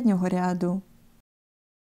попереднього ряду.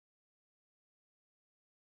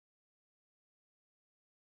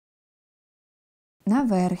 На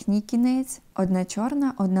верхній кінець одна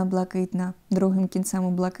чорна, одна блакитна, другим кінцем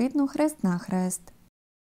у блакитну хрест-нахрест.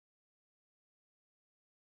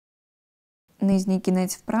 Нижній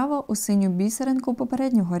кінець вправо у синю бісеринку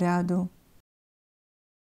попереднього ряду.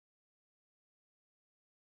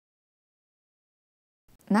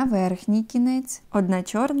 На верхній кінець одна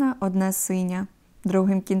чорна, одна синя,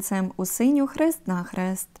 другим кінцем у синю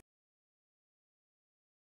хрест-нахрест.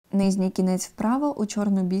 Нижній кінець вправо у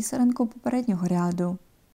чорну бісеринку попереднього ряду.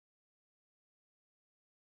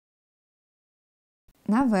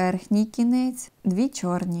 На верхній кінець дві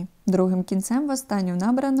чорні, другим кінцем в останню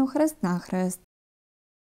набрану хрест-нахрест.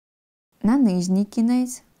 На нижній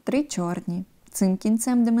кінець три чорні. Цим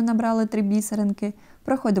кінцем, де ми набрали три бісеринки,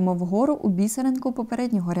 проходимо вгору у бісеринку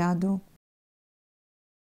попереднього ряду.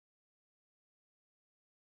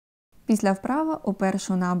 Після вправо у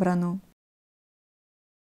першу набрану.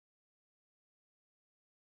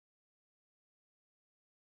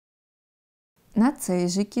 На цей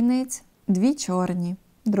же кінець дві чорні,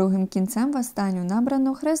 другим кінцем в останню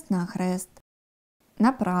набрану хрест-нахрест.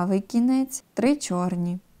 На правий кінець три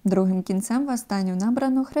чорні, другим кінцем в останню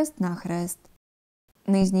набрану хрест-нахрест.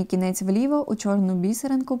 Нижній кінець вліво у чорну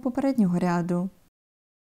бісеринку попереднього ряду.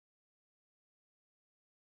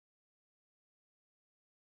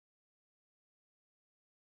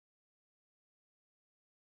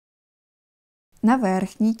 На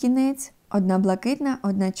верхній кінець одна блакитна,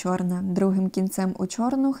 одна чорна, другим кінцем у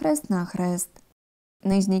чорну хрест-нахрест.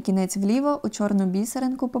 Нижній кінець вліво у чорну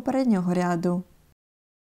бісеринку попереднього ряду.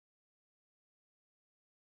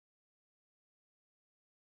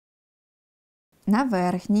 На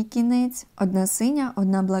верхній кінець одна синя,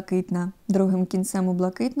 одна блакитна, другим кінцем у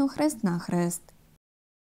блакитну хрест-нахрест.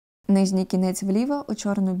 Нижній кінець вліво у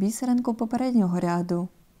чорну бісеринку попереднього ряду.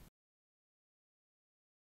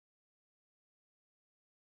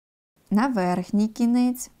 На верхній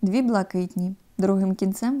кінець дві блакитні, другим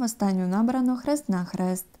кінцем в останню набрану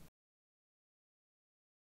хрест-нахрест.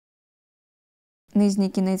 Нижній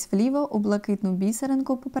кінець вліво у блакитну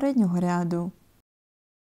бісеринку попереднього ряду.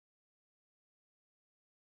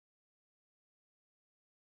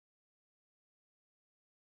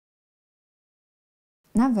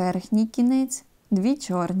 На верхній кінець дві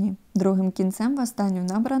чорні, другим кінцем в останню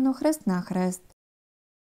набрану хрест-нахрест.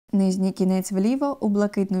 Нижній кінець вліво у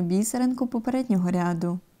блакитну бісеринку попереднього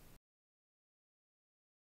ряду.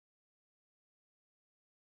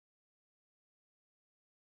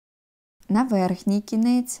 На верхній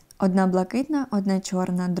кінець одна блакитна, одна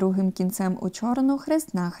чорна, другим кінцем у чорну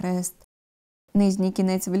хрест-нахрест. Нижній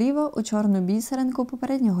кінець вліво у чорну бісеринку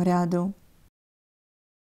попереднього ряду.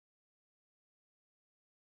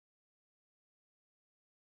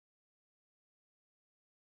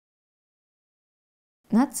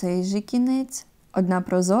 На цей же кінець одна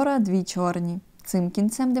прозора, дві чорні. Цим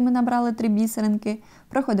кінцем, де ми набрали три бісеринки,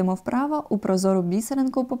 проходимо вправо у прозору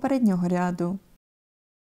бісеринку попереднього ряду.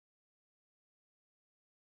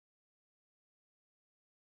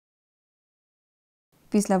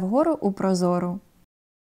 Після вгору у прозору.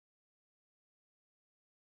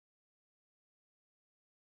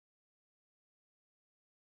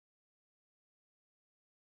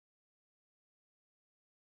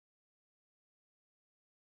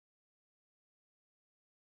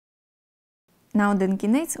 На один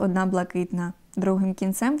кінець одна блакитна, другим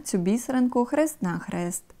кінцем в цю бісеринку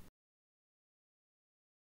хрест-нахрест.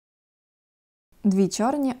 2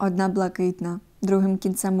 чорні, 1 блакитна, другим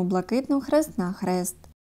кінцем у блакитну хрест-нахрест.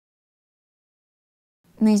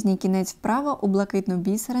 Нижній кінець вправо у блакитну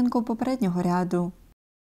бісеринку попереднього ряду.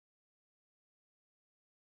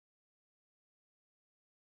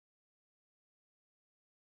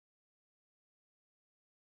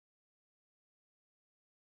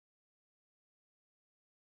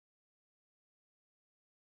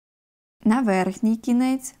 На верхній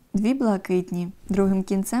кінець 2 блакитні, другим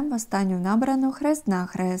кінцем в останню набрану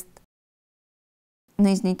хрест-нахрест.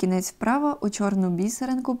 Нижній кінець вправо у чорну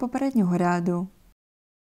бісеринку попереднього ряду.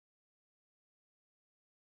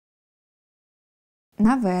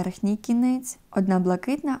 На верхній кінець 1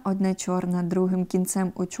 блакитна, 1 чорна, другим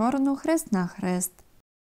кінцем у чорну хрест-нахрест.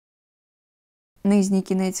 Нижній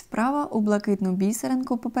кінець вправо у блакитну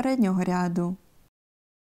бісеринку попереднього ряду.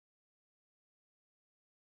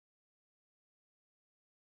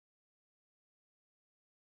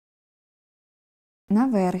 На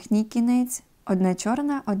верхній кінець 1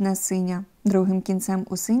 чорна, 1 синя, другим кінцем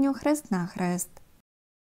у синю хрест-нахрест.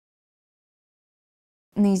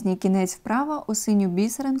 Нижній кінець вправо у синю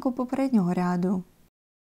бісеринку попереднього ряду.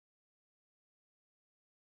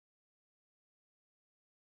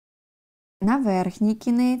 На верхній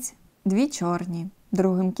кінець 2 чорні,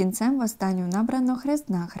 другим кінцем в останню набрано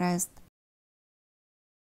хрест-нахрест.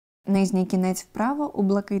 Нижній кінець вправо у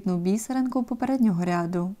блакитну бісеринку попереднього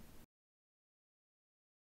ряду.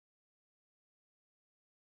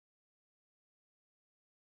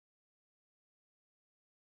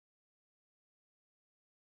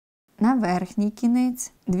 На верхній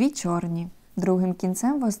кінець 2 чорні, другим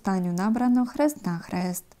кінцем в останню набрано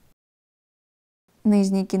хрест-нахрест.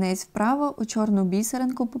 Нижній кінець вправо у чорну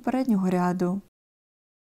бісеринку попереднього ряду.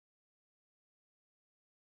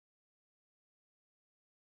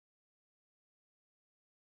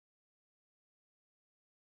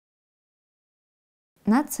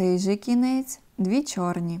 На цей же кінець 2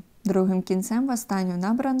 чорні, другим кінцем в останню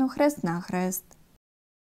набрано хрест-нахрест.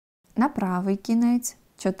 На правий кінець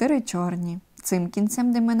 4 чорні. Цим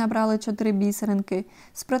кінцем, де ми набрали 4 бісеринки,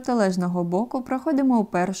 з протилежного боку проходимо у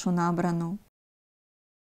першу набрану.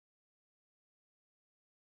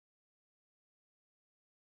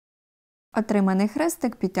 Отриманий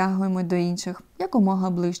хрестик підтягуємо до інших, якомога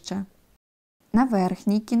ближче. На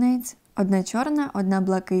верхній кінець 1 чорна, 1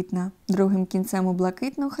 блакитна, другим кінцем у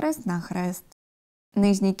блакитну хрест-нахрест.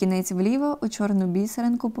 Нижній кінець вліво у чорну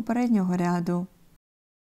бісеринку попереднього ряду.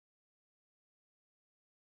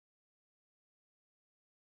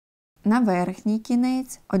 На верхній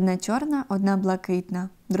кінець 1 чорна, 1 блакитна,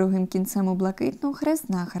 другим кінцем у блакитну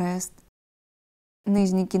хрест-нахрест.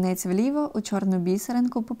 Нижній кінець вліво у чорну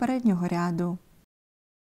бісеринку попереднього ряду.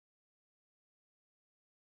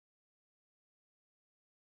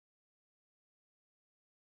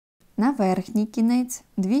 На верхній кінець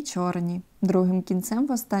 2 чорні, другим кінцем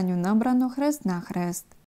в останню набрану хрест-нахрест.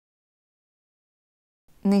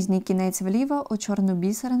 Нижній кінець вліво у чорну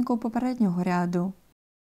бісеринку попереднього ряду.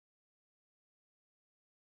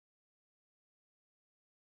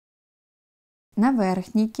 На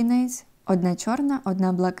верхній кінець 1 чорна,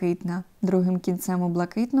 1 блакитна, другим кінцем у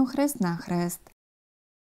блакитну хрест-нахрест.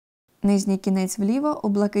 Нижній кінець вліво у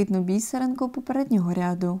блакитну бісеринку попереднього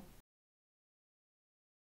ряду.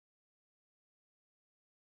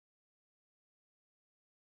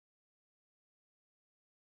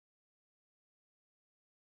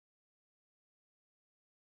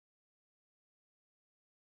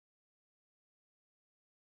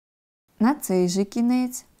 На цей же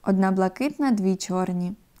кінець 1 блакитна, 2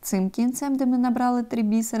 чорні. Цим кінцем, де ми набрали 3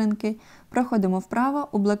 бісеринки, проходимо вправо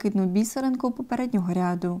у блакитну бісеринку попереднього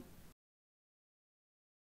ряду.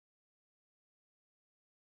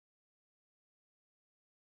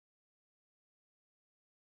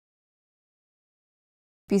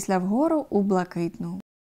 Після вгору у блакитну.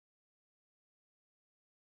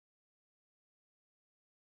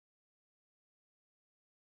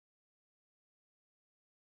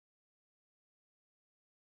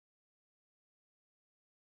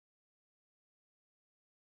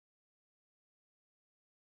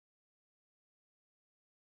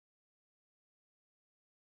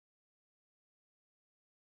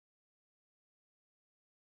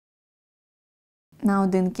 На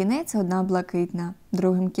один кінець 1 блакитна,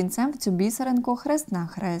 другим кінцем в цю бісеринку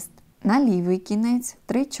хрест-нахрест. На лівий кінець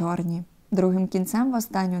 3 чорні, другим кінцем в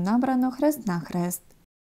останню набрано хрест-нахрест.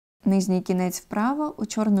 Нижній кінець вправо у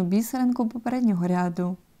чорну бісеринку попереднього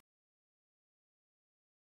ряду.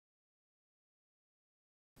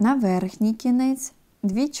 На верхній кінець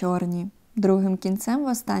 2 чорні, другим кінцем в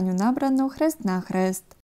останню набрану хрест-нахрест.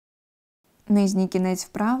 Нижній кінець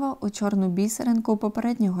вправо у чорну бісеринку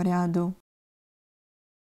попереднього ряду.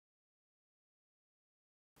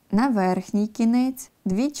 На верхній кінець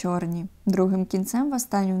 2 чорні, другим кінцем в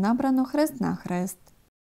останню набрану хрест-нахрест.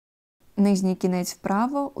 Нижній кінець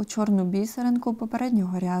вправо у чорну бісеринку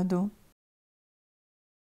попереднього ряду.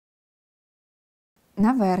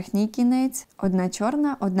 На верхній кінець 1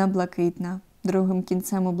 чорна, 1 блакитна, другим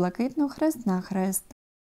кінцем у блакитну хрест-нахрест.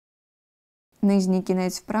 Нижній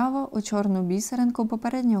кінець вправо у чорну бісеринку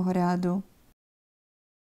попереднього ряду.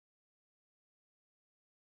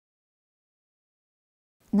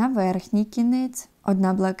 На верхній кінець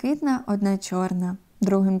 1 блакитна, 1 чорна,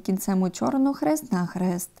 другим кінцем у чорну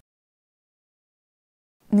хрест-нахрест.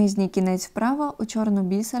 Нижній кінець вправо у чорну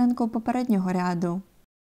бісеринку попереднього ряду.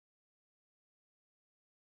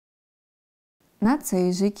 На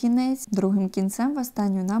цей же кінець другим кінцем в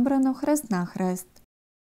останню набрану хрест-нахрест.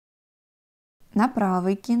 На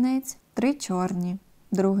правий кінець 3 чорні,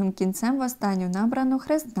 другим кінцем в останню набрану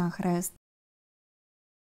хрест-нахрест.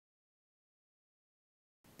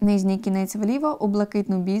 Нижній кінець вліво у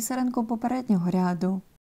блакитну бісеринку попереднього ряду.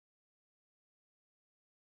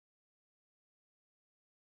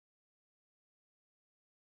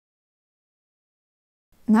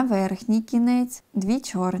 На верхній кінець 2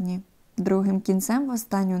 чорні, другим кінцем в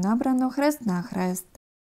останню набрану хрест-нахрест.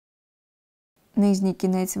 Нижній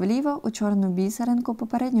кінець вліво у чорну бісеринку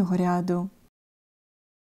попереднього ряду.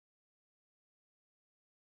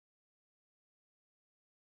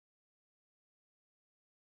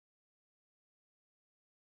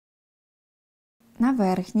 На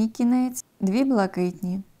верхній кінець 2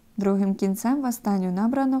 блакитні, другим кінцем в останню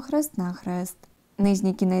набрану хрест-нахрест.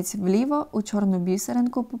 Нижній кінець вліво у чорну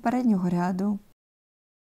бісеринку попереднього ряду.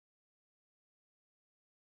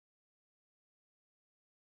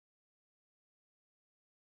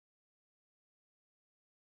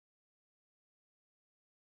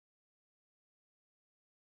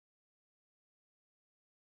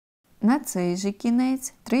 На цей же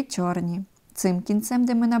кінець 3 чорні. Цим кінцем,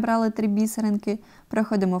 де ми набрали 3 бісеринки,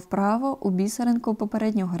 проходимо вправо у бісеринку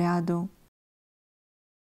попереднього ряду.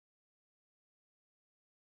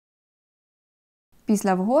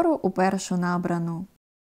 Після вгору у першу набрану.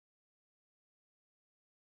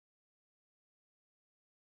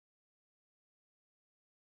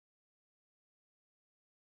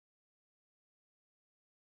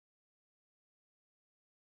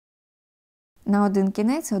 На один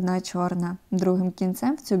кінець 1 чорна, другим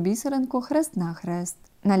кінцем в цю бісеринку хрест-нахрест.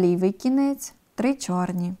 На лівий кінець 3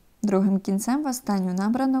 чорні, другим кінцем в останню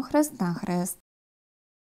набрану хрест-нахрест.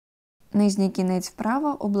 Нижній кінець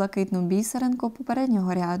вправо у блакитну бісеринку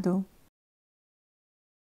попереднього ряду.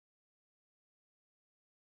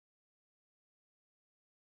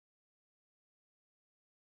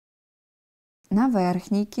 На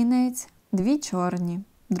верхній кінець 2 чорні,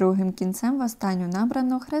 другим кінцем в останню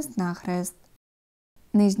набрану хрест-нахрест.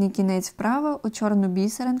 Нижній кінець вправо у чорну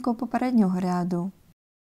бісеринку попереднього ряду.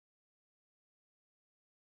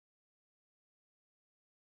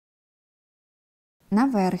 На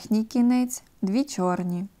верхній кінець 2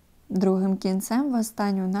 чорні, другим кінцем в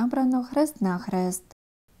останню набрану хрест-нахрест.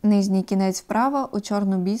 Нижній кінець вправо у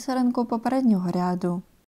чорну бісеринку попереднього ряду.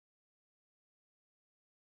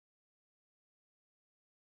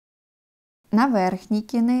 На верхній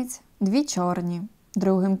кінець 2 чорні,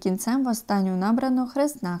 другим кінцем в останню набрану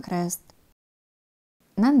хрест-нахрест.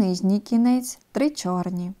 На нижній кінець 3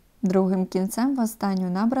 чорні, другим кінцем в останню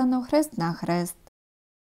набрану хрест-нахрест.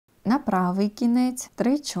 На правий кінець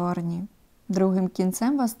 3 чорні, другим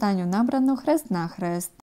кінцем в останню набрану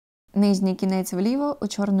хрест-нахрест. Нижній кінець вліво у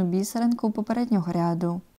чорну бісеринку попереднього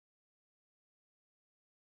ряду.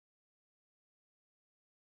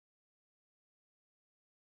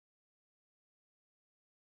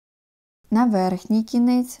 На верхній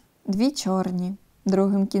кінець 2 чорні,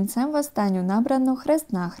 другим кінцем в останню набрану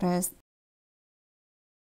хрест-нахрест.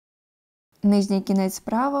 Нижній кінець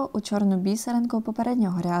вправо у чорну бісеринку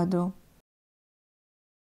попереднього ряду.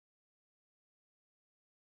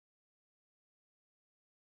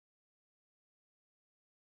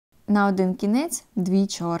 На один кінець 2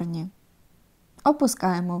 чорні.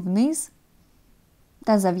 Опускаємо вниз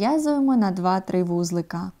та зав'язуємо на 2-3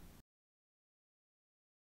 вузлика.